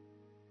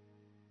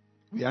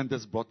we end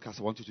this broadcast,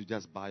 I want you to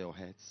just bow your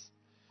heads.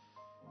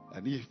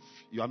 And if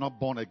you are not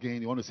born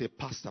again, you want to say,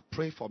 Pastor,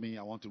 pray for me.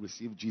 I want to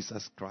receive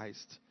Jesus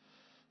Christ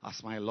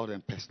as my Lord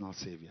and personal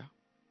Savior.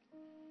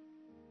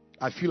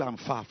 I feel I'm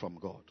far from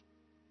God.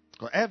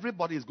 Because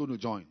everybody is going to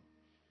join.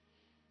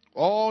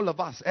 All of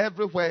us,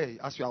 everywhere,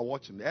 as you are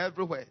watching,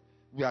 everywhere,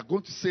 we are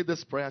going to say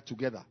this prayer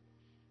together.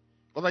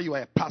 Whether you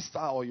are a pastor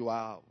or you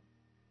are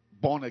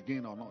born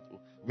again or not,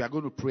 we are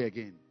going to pray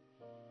again.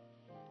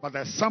 But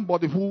there's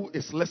somebody who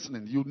is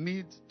listening. You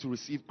need to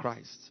receive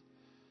Christ.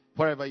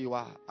 Wherever you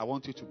are, I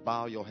want you to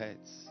bow your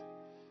heads.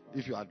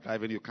 If you are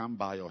driving, you can't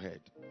bow your head.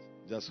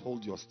 Just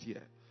hold your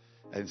steer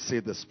and say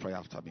this prayer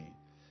after me.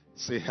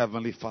 Say,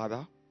 Heavenly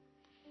Father,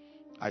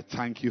 I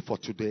thank you for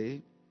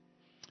today.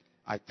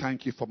 I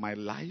thank you for my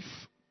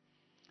life.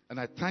 And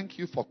I thank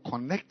you for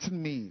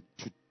connecting me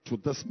to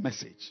this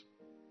message.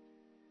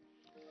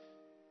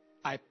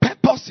 I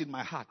purpose in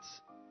my heart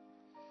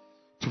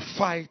to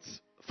fight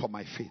for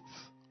my faith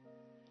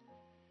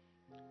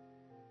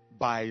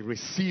by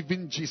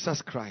receiving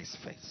Jesus Christ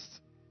first.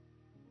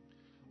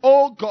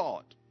 Oh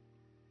God,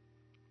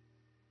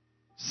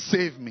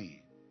 save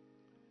me.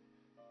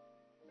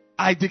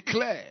 I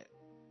declare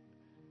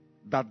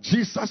that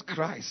Jesus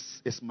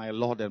Christ is my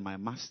Lord and my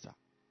Master.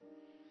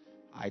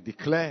 I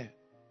declare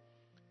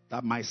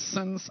that my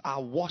sins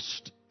are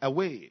washed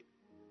away.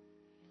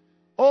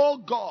 Oh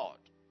God,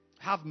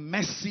 have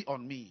mercy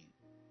on me.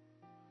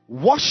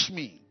 Wash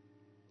me.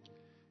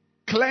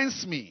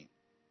 Cleanse me.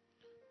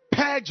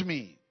 Purge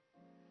me.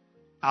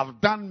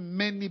 I've done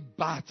many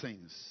bad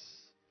things,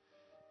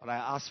 but I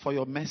ask for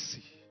your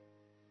mercy.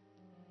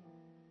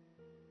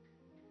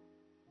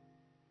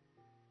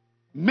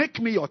 Make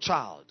me your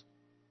child.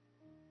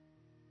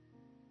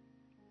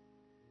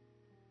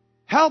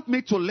 Help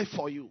me to live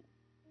for you.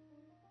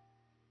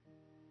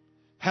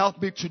 Help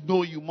me to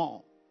know you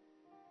more.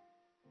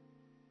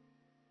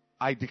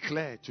 I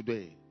declare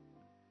today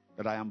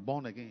that I am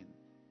born again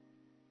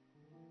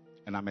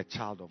and I'm a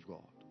child of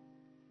God.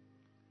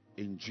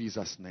 In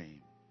Jesus'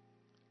 name,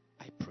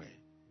 I pray.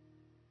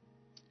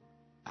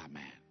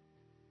 Amen.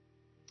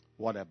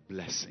 What a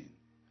blessing.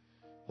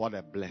 What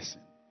a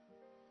blessing.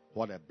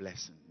 What a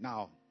blessing.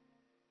 Now,